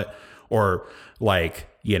now,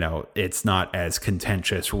 it's not as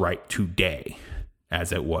contentious right today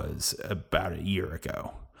as it was about a year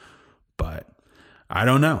ago. But I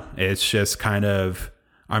don't know. It's just kind of,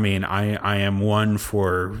 I am one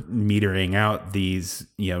for metering out these,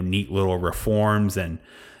 neat little reforms and,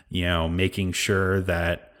 making sure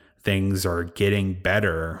that things are getting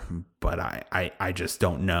better, but I just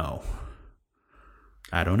don't know.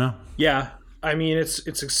 I don't know. Yeah.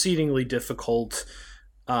 It's exceedingly difficult,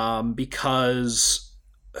 because,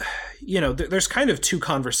 there's kind of two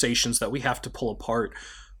conversations that we have to pull apart.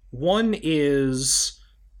 One is,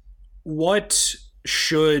 what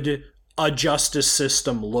should a justice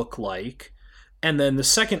system look like? And then the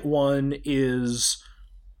second one is,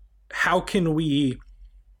 how can we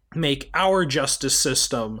make our justice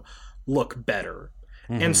system look better?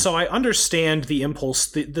 Mm-hmm. And so I understand the impulse,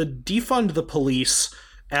 the defund the police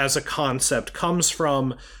as a concept comes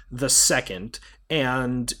from the second,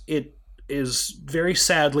 and it is very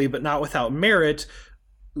sadly, but not without merit,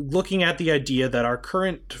 looking at the idea that our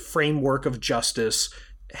current framework of justice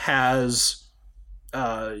has,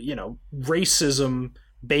 racism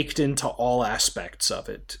baked into all aspects of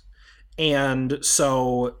it. And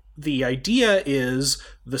so the idea is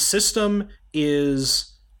the system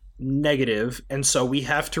is negative, and so we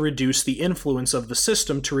have to reduce the influence of the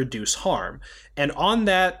system to reduce harm. And on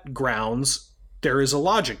that grounds, there is a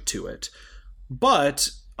logic to it. But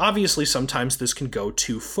obviously sometimes this can go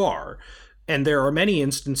too far. And there are many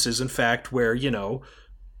instances, in fact, where,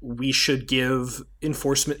 we should give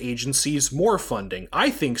enforcement agencies more funding. I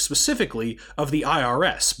think specifically of the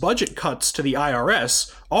IRS. Budget cuts to the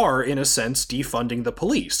IRS are, in a sense, defunding the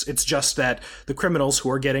police. It's just that the criminals who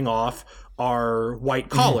are getting off are white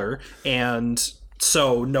collar, and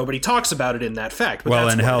so nobody talks about it in that fact. But well,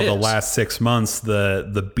 that's and what hell, it the is. last 6 months,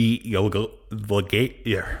 the beat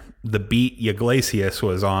Iglesias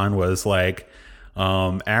was on was like,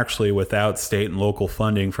 actually, without state and local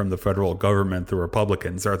funding from the federal government, the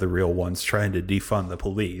Republicans are the real ones trying to defund the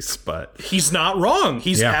police. But he's not wrong.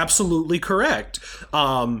 He's absolutely correct.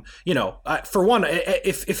 For one,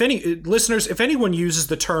 if any listeners, if anyone uses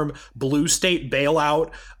the term blue state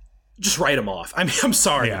bailout, just write them off. I mean, I'm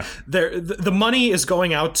sorry. Yeah. The money is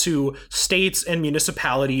going out to states and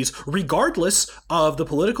municipalities, regardless of the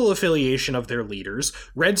political affiliation of their leaders.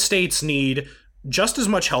 Red states need just as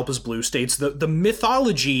much help as blue states. The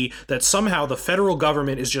mythology that somehow the federal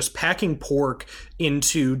government is just packing pork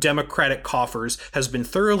into Democratic coffers has been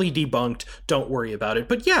thoroughly debunked. Don't worry about it.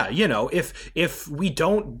 But yeah, if we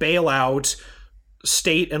don't bail out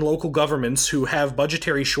state and local governments who have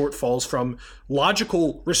budgetary shortfalls from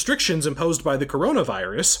logical restrictions imposed by the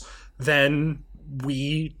coronavirus, then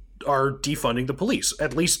we are defunding the police.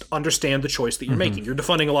 At least understand the choice that you're making. You're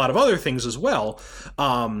defunding a lot of other things as well.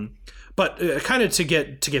 But kind of to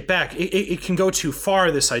get back, it can go too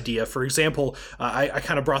far, this idea. For example, I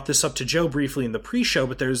kind of brought this up to Joe briefly in the pre-show,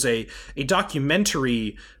 but there's a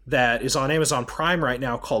documentary that is on Amazon Prime right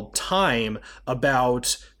now called Time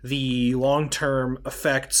about the long-term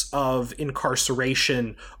effects of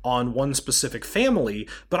incarceration on one specific family.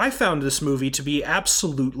 But I found this movie to be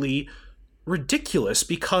absolutely ridiculous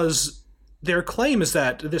because their claim is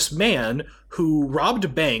that this man who robbed a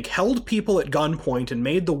bank, held people at gunpoint, and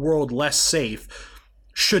made the world less safe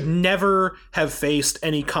should never have faced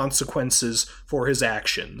any consequences for his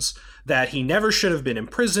actions. That he never should have been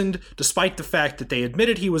imprisoned, despite the fact that they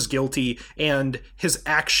admitted he was guilty and his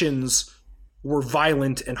actions were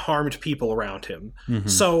violent and harmed people around him.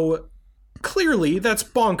 So clearly that's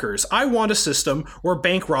bonkers. I want a system where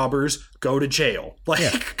bank robbers go to jail.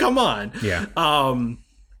 Come on. yeah,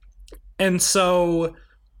 And so,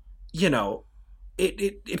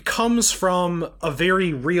 it comes from a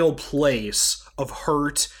very real place of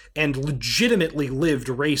hurt and legitimately lived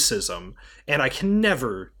racism. And I can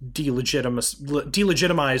never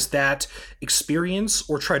delegitimize that experience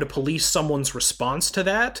or try to police someone's response to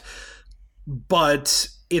that. But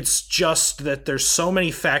it's just that there's so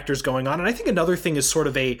many factors going on. And I think another thing is sort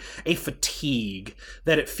of a fatigue,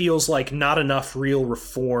 that it feels like not enough real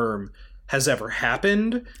reform has ever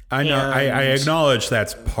happened. I know. I acknowledge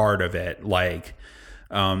that's part of it. Like,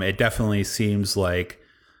 it definitely seems like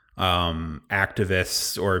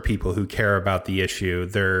activists or people who care about the issue,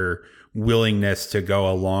 their willingness to go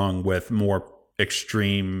along with more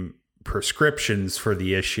extreme prescriptions for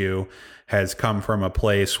the issue has come from a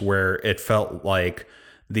place where it felt like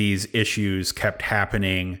these issues kept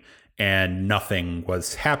happening and nothing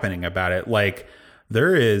was happening about it. Like,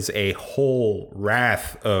 there is a whole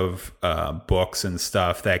raft of books and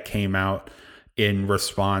stuff that came out in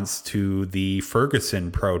response to the Ferguson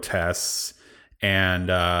protests and,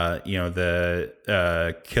 the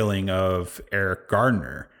killing of Eric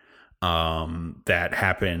Gardner that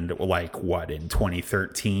happened in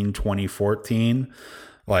 2013, 2014.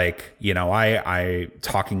 I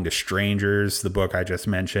Talking to Strangers, the book I just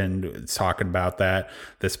mentioned, it's talking about that.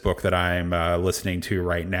 This book that I'm listening to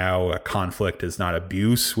right now, Conflict is Not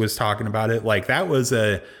Abuse, was talking about it. Like, that was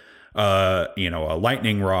a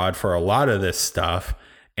lightning rod for a lot of this stuff.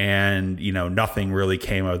 And, nothing really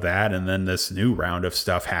came of that. And then this new round of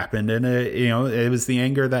stuff happened, and it was the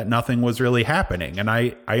anger that nothing was really happening. And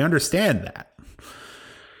I understand that.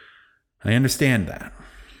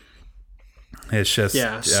 It's just,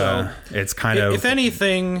 it's kind of, if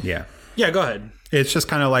anything, go ahead. It's just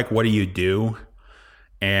kind of like, what do you do?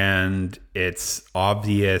 And it's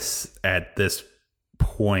obvious at this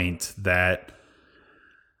point that,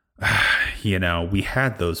 we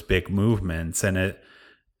had those big movements, and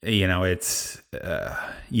you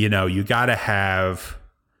got to have,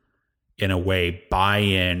 in a way,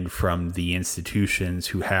 buy-in from the institutions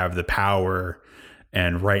who have the power.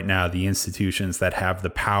 And right now, the institutions that have the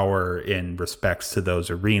power in respects to those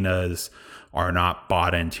arenas are not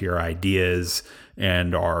bought into your ideas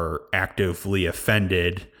and are actively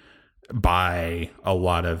offended by a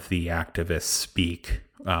lot of the activists speak,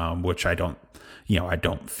 which I don't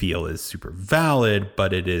feel is super valid,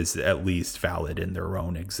 but it is at least valid in their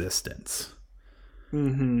own existence.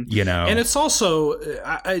 And it's also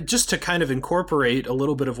just to kind of incorporate a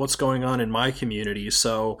little bit of what's going on in my community.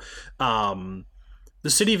 So, the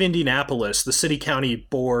city of Indianapolis, the city county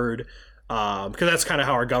board, because that's kind of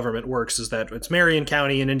how our government works, is that it's Marion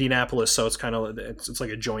County and Indianapolis, so it's kind of it's like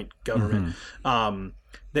a joint government.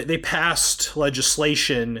 They passed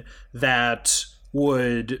legislation that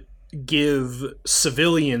would give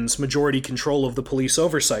civilians majority control of the police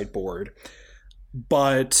oversight board,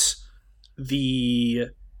 but the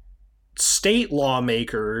state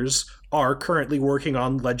lawmakers are currently working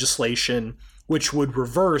on legislation which would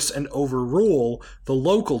reverse and overrule the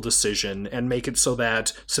local decision and make it so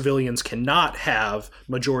that civilians cannot have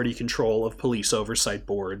majority control of police oversight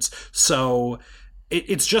boards. So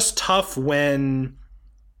it's just tough when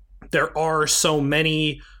there are so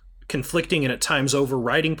many conflicting and at times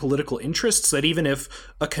overriding political interests that even if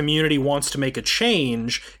a community wants to make a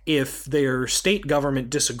change, if their state government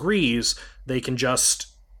disagrees, they can just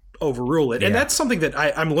overrule it. And that's something that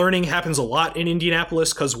I'm learning happens a lot in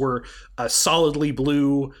Indianapolis, because we're a solidly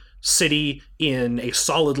blue city in a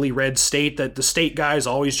solidly red state, that the state guys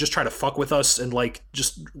always just try to fuck with us and like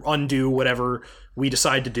just undo whatever we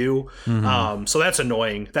decide to do. So that's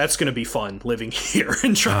annoying. That's going to be fun living here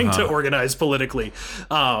and trying to organize politically.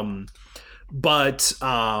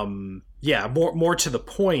 Yeah, more to the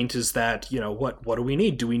point is that, what do we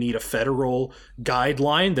need? Do we need a federal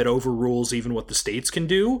guideline that overrules even what the states can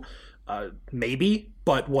do? Maybe,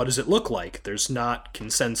 but what does it look like? There's not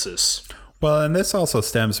consensus. Well, and this also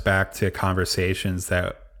stems back to conversations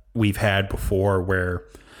that we've had before where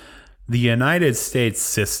the United States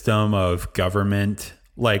system of government,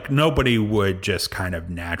 like nobody would just kind of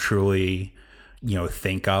naturally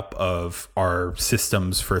think up of our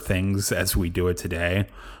systems for things as we do it today,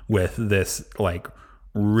 with this like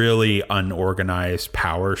really unorganized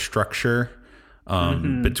power structure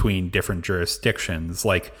between different jurisdictions.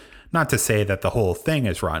 Like, not to say that the whole thing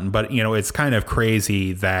is rotten, but it's kind of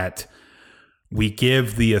crazy that we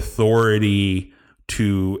give the authority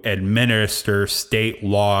to administer state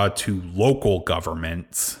law to local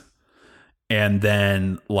governments, and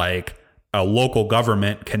then like a local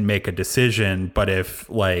government can make a decision, but if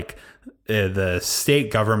like the state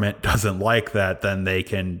government doesn't like that, then they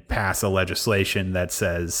can pass a legislation that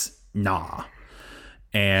says nah.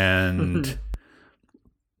 And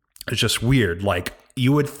it's just weird. Like,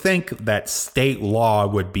 you would think that state law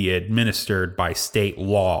would be administered by state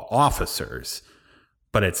law officers,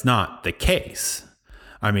 but it's not the case.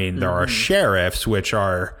 I mean, there are sheriffs, which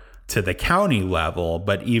are to the county level,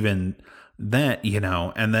 but even then,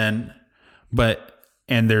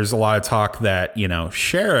 and there's a lot of talk that,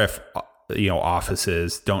 sheriff,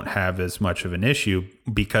 offices don't have as much of an issue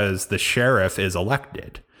because the sheriff is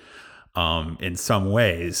elected. In some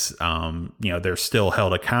ways, they're still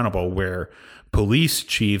held accountable, where police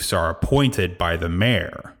chiefs are appointed by the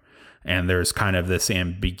mayor, and there's kind of this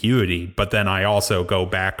ambiguity. But then I also go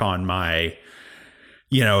back on my,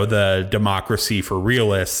 the Democracy for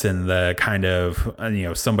Realists, and the kind of,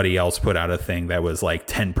 somebody else put out a thing that was like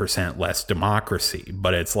 10% less democracy,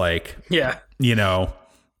 but it's like,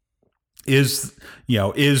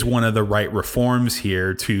 is one of the right reforms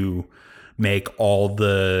here to make all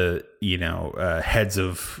the, heads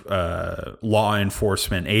of law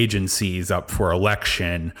enforcement agencies up for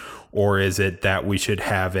election, or is it that we should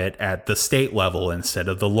have it at the state level instead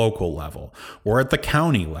of the local level, or at the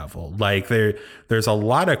county level? Like, there's a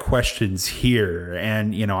lot of questions here.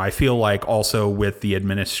 And, I feel like also with the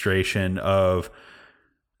administration of,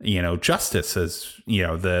 justice, as,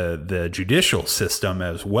 the judicial system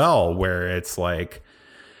as well, where it's like,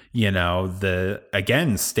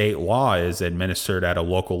 state law is administered at a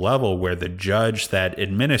local level, where the judge that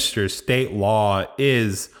administers state law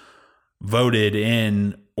is voted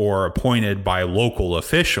in or appointed by local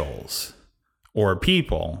officials or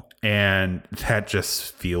people. And that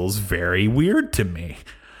just feels very weird to me.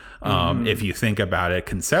 If you think about it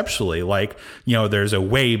conceptually, like, there's a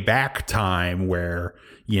way back time where,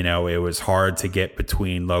 it was hard to get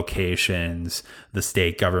between locations. The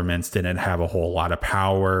state governments didn't have a whole lot of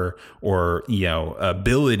power or,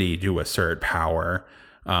 ability to assert power,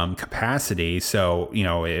 capacity. So,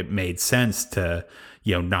 it made sense to,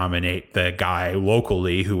 nominate the guy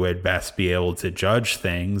locally who would best be able to judge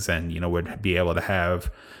things and, would be able to have,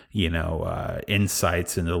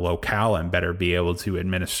 insights into the locale and better be able to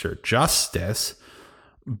administer justice.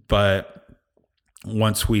 But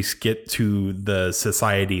once we get to the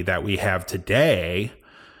society that we have today,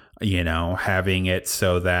 having it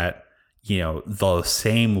so that, the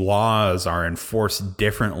same laws are enforced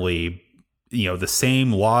differently, the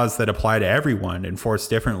same laws that apply to everyone enforced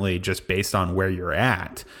differently just based on where you're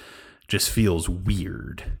at, just feels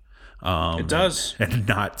weird. It does. And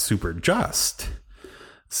not super just.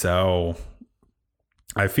 So,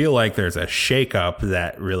 I feel like there's a shakeup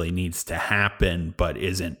that really needs to happen, but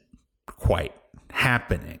isn't quite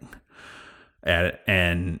happening.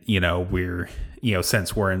 And we're,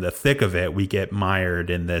 since we're in the thick of it, we get mired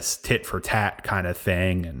in this tit for tat kind of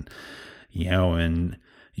thing. And,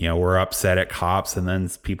 we're upset at cops, and then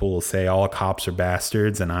people will say all cops are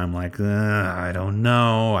bastards. And I'm like, I don't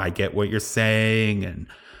know. I get what you're saying. And,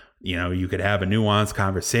 you could have a nuanced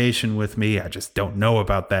conversation with me. I just don't know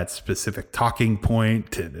about that specific talking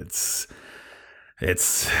point. And it's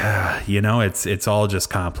all just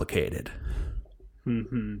complicated.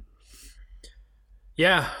 Mm-hmm.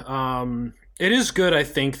 Yeah. It is good, I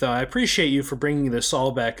think, though. I appreciate you for bringing this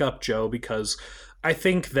all back up, Joe, because I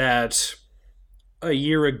think that a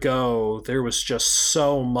year ago there was just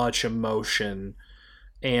so much emotion,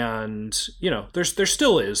 and there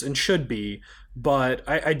still is and should be, but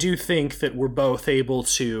I do think that we're both able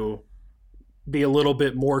to be a little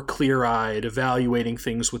bit more clear-eyed, evaluating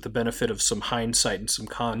things with the benefit of some hindsight and some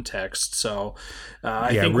context. So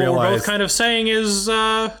I think what we're both kind of saying is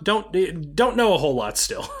don't know a whole lot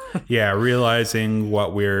still. Yeah, realizing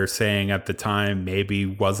what we're saying at the time maybe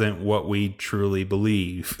wasn't what we truly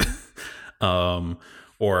believe.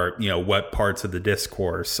 Or what parts of the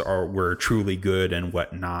discourse were truly good and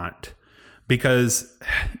what not. Because,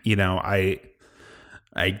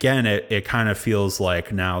 it kind of feels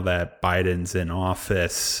like now that Biden's in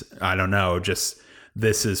office, I don't know, just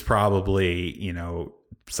this is probably,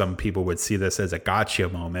 some people would see this as a gotcha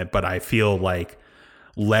moment, but I feel like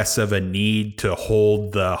less of a need to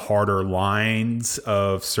hold the harder lines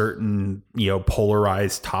of certain,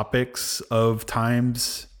 polarized topics of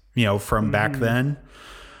times, from back then.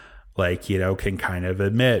 Like, can kind of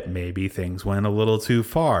admit maybe things went a little too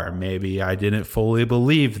far. Maybe I didn't fully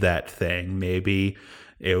believe that thing. Maybe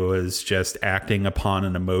it was just acting upon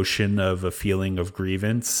an emotion of a feeling of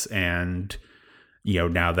grievance. And,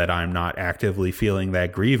 now that I'm not actively feeling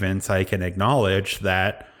that grievance, I can acknowledge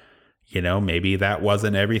that, maybe that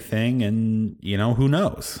wasn't everything. And, who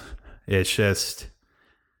knows? It's just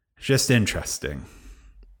interesting.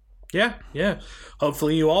 Yeah.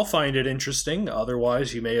 Hopefully you all find it interesting.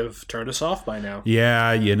 Otherwise, you may have turned us off by now. Yeah,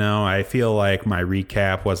 I feel like my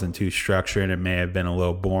recap wasn't too structured. It may have been a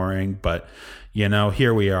little boring, but,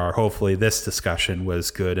 here we are. Hopefully this discussion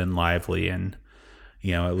was good and lively and,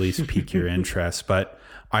 at least pique your interest. But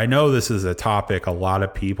I know this is a topic a lot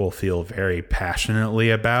of people feel very passionately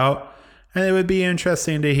about, and it would be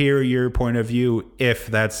interesting to hear your point of view if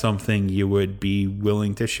that's something you would be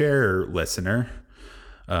willing to share, listener.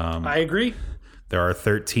 I agree. There are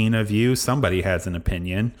 13 of you. Somebody has an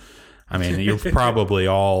opinion. I mean, you've probably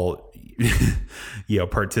all,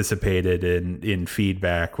 participated in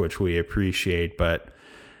feedback, which we appreciate. But,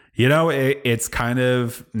 it's kind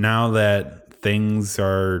of now that things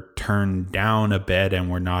are turned down a bit and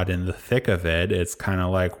we're not in the thick of it, it's kind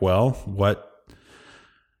of like, well, what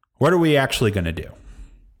are we actually going to do?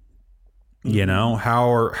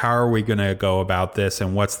 How are we going to go about this,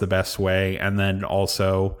 and what's the best way? And then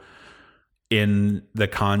also in the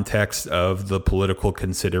context of the political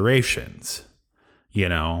considerations,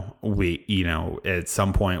 at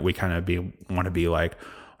some point we kind of want to be like,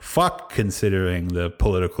 fuck considering the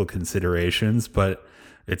political considerations, but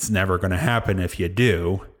it's never going to happen if you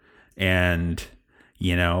do. And,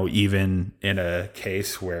 even in a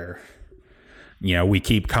case where, we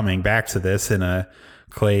keep coming back to this in a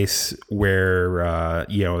place where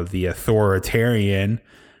the authoritarian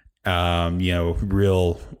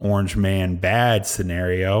real orange man bad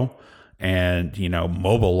scenario and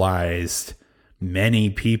mobilized many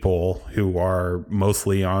people who are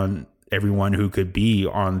mostly on everyone who could be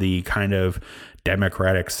on the kind of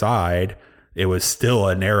democratic side, it was still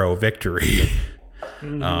a narrow victory.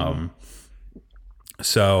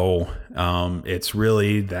 So it's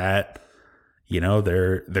really that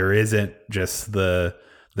there isn't just the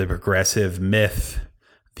progressive myth,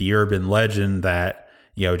 the urban legend that,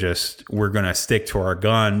 just we're going to stick to our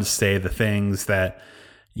guns, say the things that,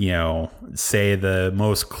 say the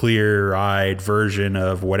most clear-eyed version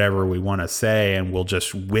of whatever we want to say, and we'll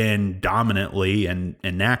just win dominantly and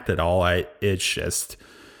enact it all. It's just,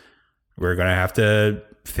 we're going to have to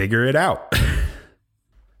figure it out.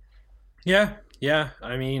 Yeah.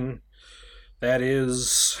 I mean, that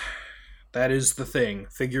is the thing,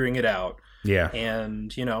 figuring it out. Yeah.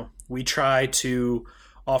 And, we try to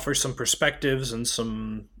offer some perspectives and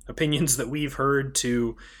some opinions that we've heard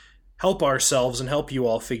to help ourselves and help you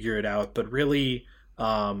all figure it out. But really,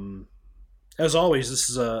 as always, this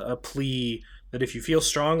is a plea that if you feel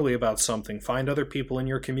strongly about something, find other people in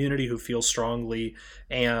your community who feel strongly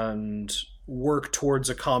and work towards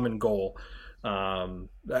a common goal.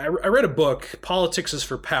 I read a book, Politics is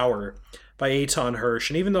for Power, by Eitan Hirsch,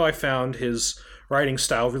 and even though I found his writing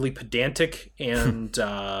style really pedantic and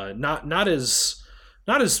not as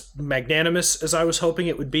magnanimous as I was hoping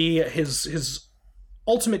it would be, his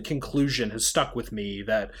ultimate conclusion has stuck with me.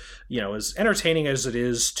 That, as entertaining as it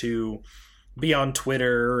is to be on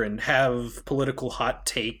Twitter and have political hot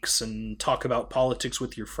takes and talk about politics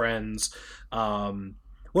with your friends,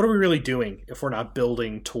 what are we really doing if we're not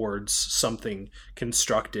building towards something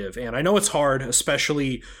constructive? And I know it's hard,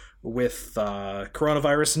 especially with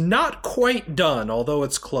coronavirus not quite done, although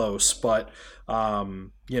it's close. But,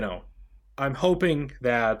 I'm hoping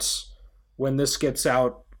that when this gets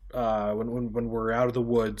out, when we're out of the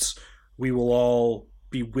woods, we will all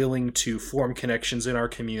be willing to form connections in our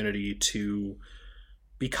community to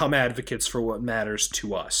become advocates for what matters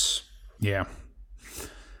to us. Yeah.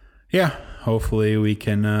 Yeah, hopefully we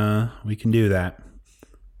can do that.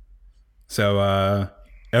 So,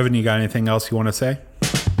 Evan, you got anything else you want to say?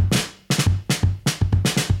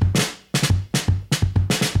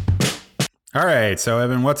 All right, so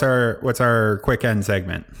Evan, what's our quick end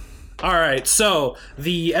segment? All right, so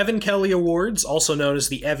the Evan Kelly Awards, also known as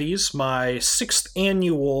the Evvies, my 6th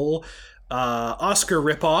annual Oscar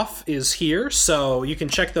ripoff, is here. So you can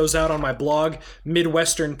check those out on my blog,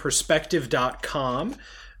 midwesternperspective.com.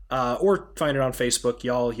 Or find it on Facebook.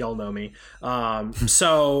 Y'all know me. But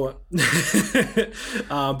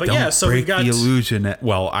yeah, so we got the illusion.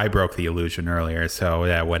 Well, I broke the illusion earlier, so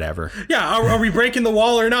yeah, whatever. Yeah, are we breaking the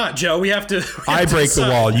wall or not, Joe? We have to. I break the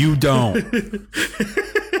wall. You don't.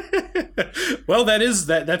 Well,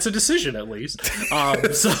 that's a decision at least.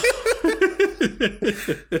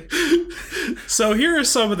 So here are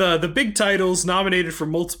some of the big titles nominated for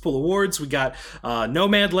multiple awards. We got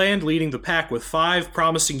Nomadland leading the pack with 5.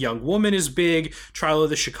 Promising Young Woman is big. Trial of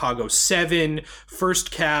the Chicago 7.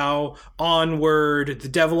 First Cow. Onward. The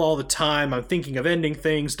Devil All the Time. I'm Thinking of Ending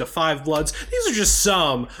Things. Da 5 Bloods. These are just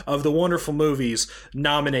some of the wonderful movies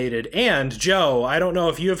nominated. And Joe, I don't know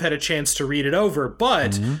if you have had a chance to read it over,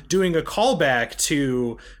 but doing a callback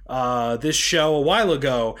to this show a while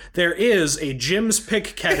ago, there is a Jim's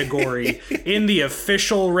Pick category in the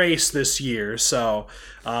official race this year. So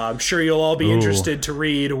I'm sure you'll all be interested to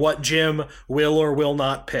read what Jim will or will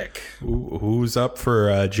not pick. Who's up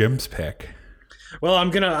for Jim's Pick? Well,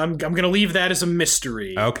 I'm gonna leave that as a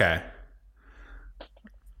mystery. Okay.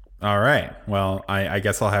 All right. Well, I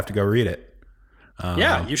guess I'll have to go read it.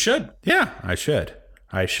 Yeah, you should. Yeah, I should.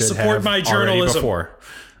 I should support have my journalism before.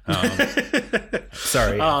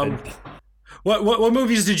 Sorry. What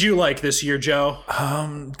movies did you like this year, Joe?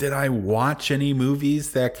 Did I watch any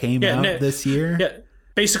movies that came out this year? Yeah.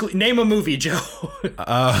 Basically, name a movie, Joe.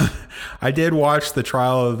 I did watch The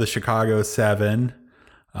Trial of the Chicago 7.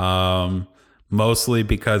 Mostly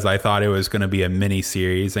because I thought it was going to be a mini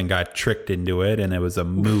series and got tricked into it, and it was a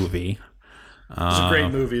movie. It was a great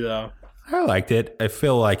movie, though. I liked it. I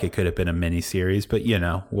feel like it could have been a mini series, but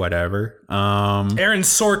whatever. Aaron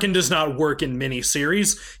Sorkin does not work in mini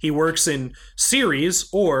series. He works in series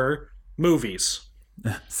or movies.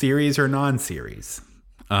 Series or non-series.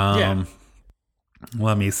 Yeah.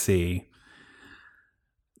 Let me see.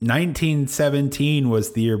 1917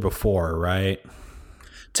 was the year before, right?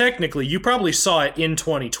 Technically, you probably saw it in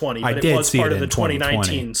 2020, but it was part of the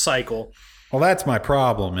 2019 cycle. Well, that's my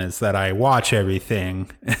problem, is that I watch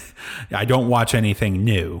everything. I don't watch anything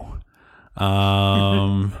new.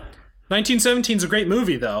 1917 is a great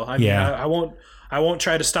movie, though. I mean, I won't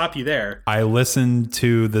try to stop you there. I listened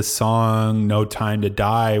to the song No Time to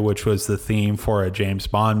Die, which was the theme for a James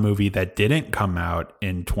Bond movie that didn't come out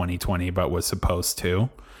in 2020, but was supposed to.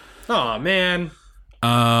 Oh, man.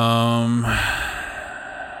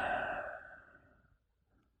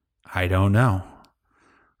 I don't know.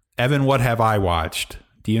 Evan, what have I watched?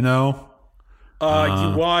 Do you know?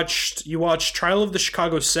 You watched Trial of the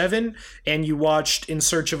Chicago 7, and you watched In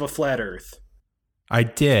Search of a Flat Earth. I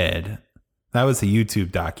did. That was a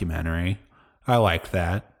YouTube documentary. I liked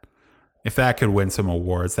that. If that could win some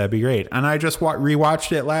awards, that'd be great. And I just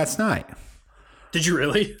rewatched it last night. Did you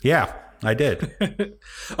really? Yeah, I did.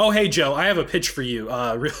 Oh, hey, Joe, I have a pitch for you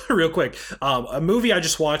real quick. A movie I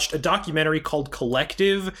just watched, a documentary called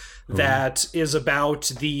Collective, that is about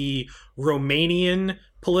the Romanian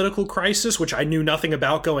political crisis, which I knew nothing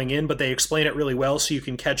about going in, but they explain it really well so you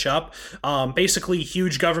can catch up. Basically,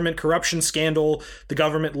 huge government corruption scandal. The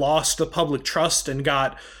government lost the public trust and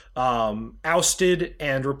got ousted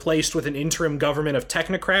and replaced with an interim government of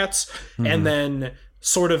technocrats. And then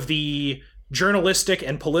sort of the journalistic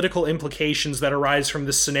and political implications that arise from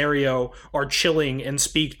this scenario are chilling and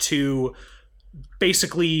speak to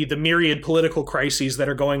basically the myriad political crises that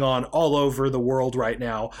are going on all over the world right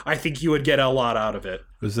now, I think you would get a lot out of it.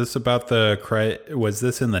 Was this about was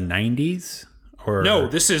this in the 90s? Or no,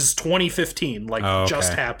 this is 2015,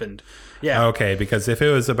 just happened. Yeah. Okay, because if it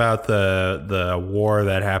was about the war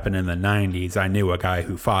that happened in the 90s, I knew a guy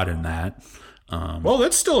who fought in that. Well,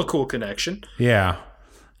 that's still a cool connection. Yeah.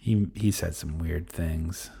 He said some weird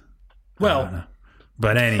things. Well,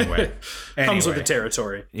 but anyway. Comes with the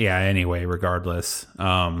territory. Yeah, anyway, regardless.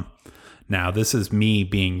 Now, this is me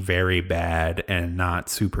being very bad and not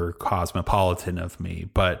super cosmopolitan of me,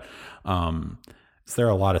 but is there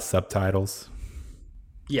a lot of subtitles?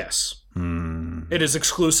 Yes. It is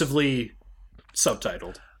exclusively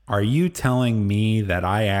subtitled. Are you telling me that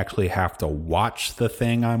I actually have to watch the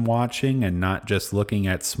thing I'm watching and not just looking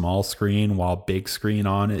at small screen while big screen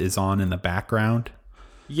is on in the background?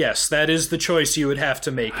 Yes, that is the choice you would have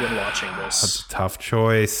to make when watching this. That's a tough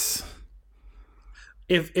choice.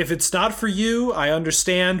 If it's not for you, I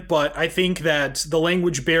understand, but I think that the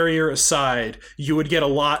language barrier aside, you would get a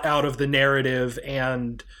lot out of the narrative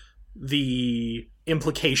and the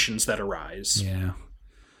implications that arise. Yeah.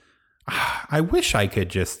 I wish I could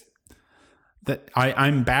just...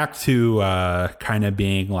 I'm back to kind of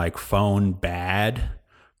being like phone bad,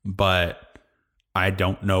 but I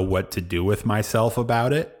don't know what to do with myself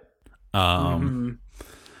about it.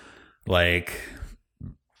 Like...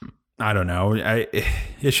 I don't know.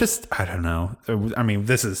 It's just, I don't know. I mean,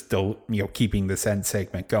 this is still, keeping this end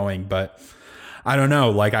segment going, but I don't know.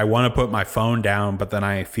 Like, I want to put my phone down, but then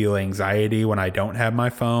I feel anxiety when I don't have my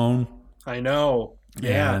phone. I know.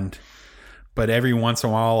 Yeah. But every once in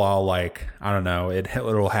a while, I'll I don't know.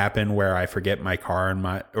 It'll happen where I forget my phone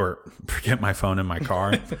in my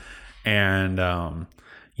car, and and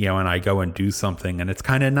I go and do something, and it's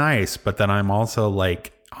kind of nice, but then I'm also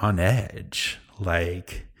on edge,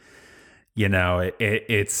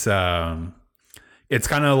 it's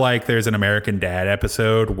kind of like there's an American Dad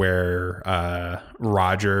episode where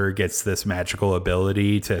Roger gets this magical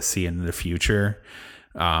ability to see in the future,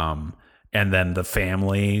 and then the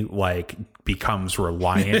family becomes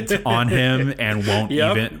reliant on him and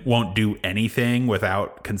won't do anything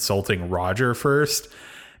without consulting Roger first.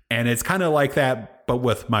 And it's kind of like that, but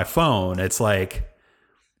with my phone. It's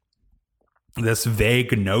this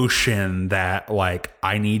vague notion that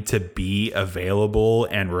I need to be available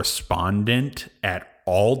and respondent at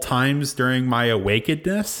all times during my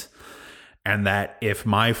awakenedness, and that if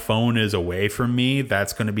my phone is away from me,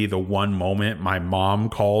 that's going to be the one moment my mom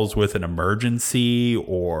calls with an emergency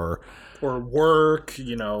or work,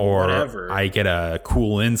 or whatever. I get a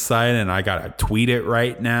cool insight and I gotta tweet it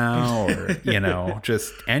right now, or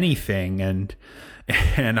just anything. And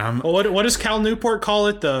I'm... Well, what does Cal Newport call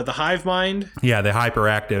it? The hive mind? Yeah, the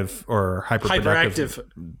hyperactive or hyperproductive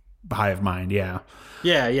hive mind. Yeah.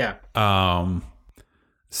 Yeah.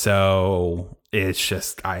 So it's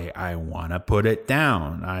just, I want to put it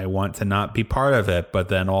down. I want to not be part of it, but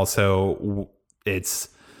then also it's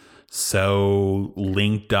so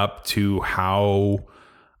linked up to how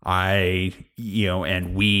I,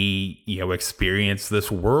 and we, experience this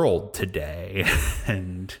world today.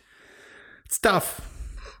 And it's tough.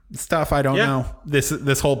 I don't know. This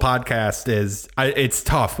whole podcast it's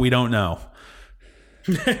tough. We don't know.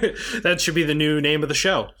 That should be the new name of the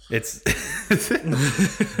show. It's this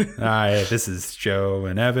is Joe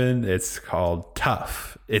and Evan. It's called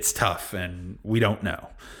Tough. It's tough, and we don't know.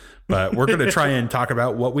 But we're going to try and talk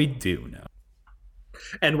about what we do know.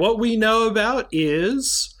 And what we know about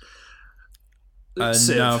is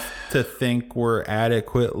enough to think we're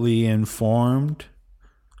adequately informed.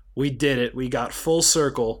 We did it. We got full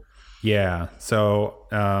circle. Yeah. So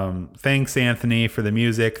thanks, Anthony, for the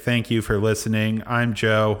music. Thank you for listening. I'm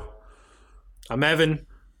Joe. I'm Evan.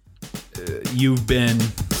 You've been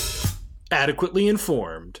adequately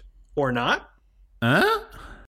informed. Or not? Huh?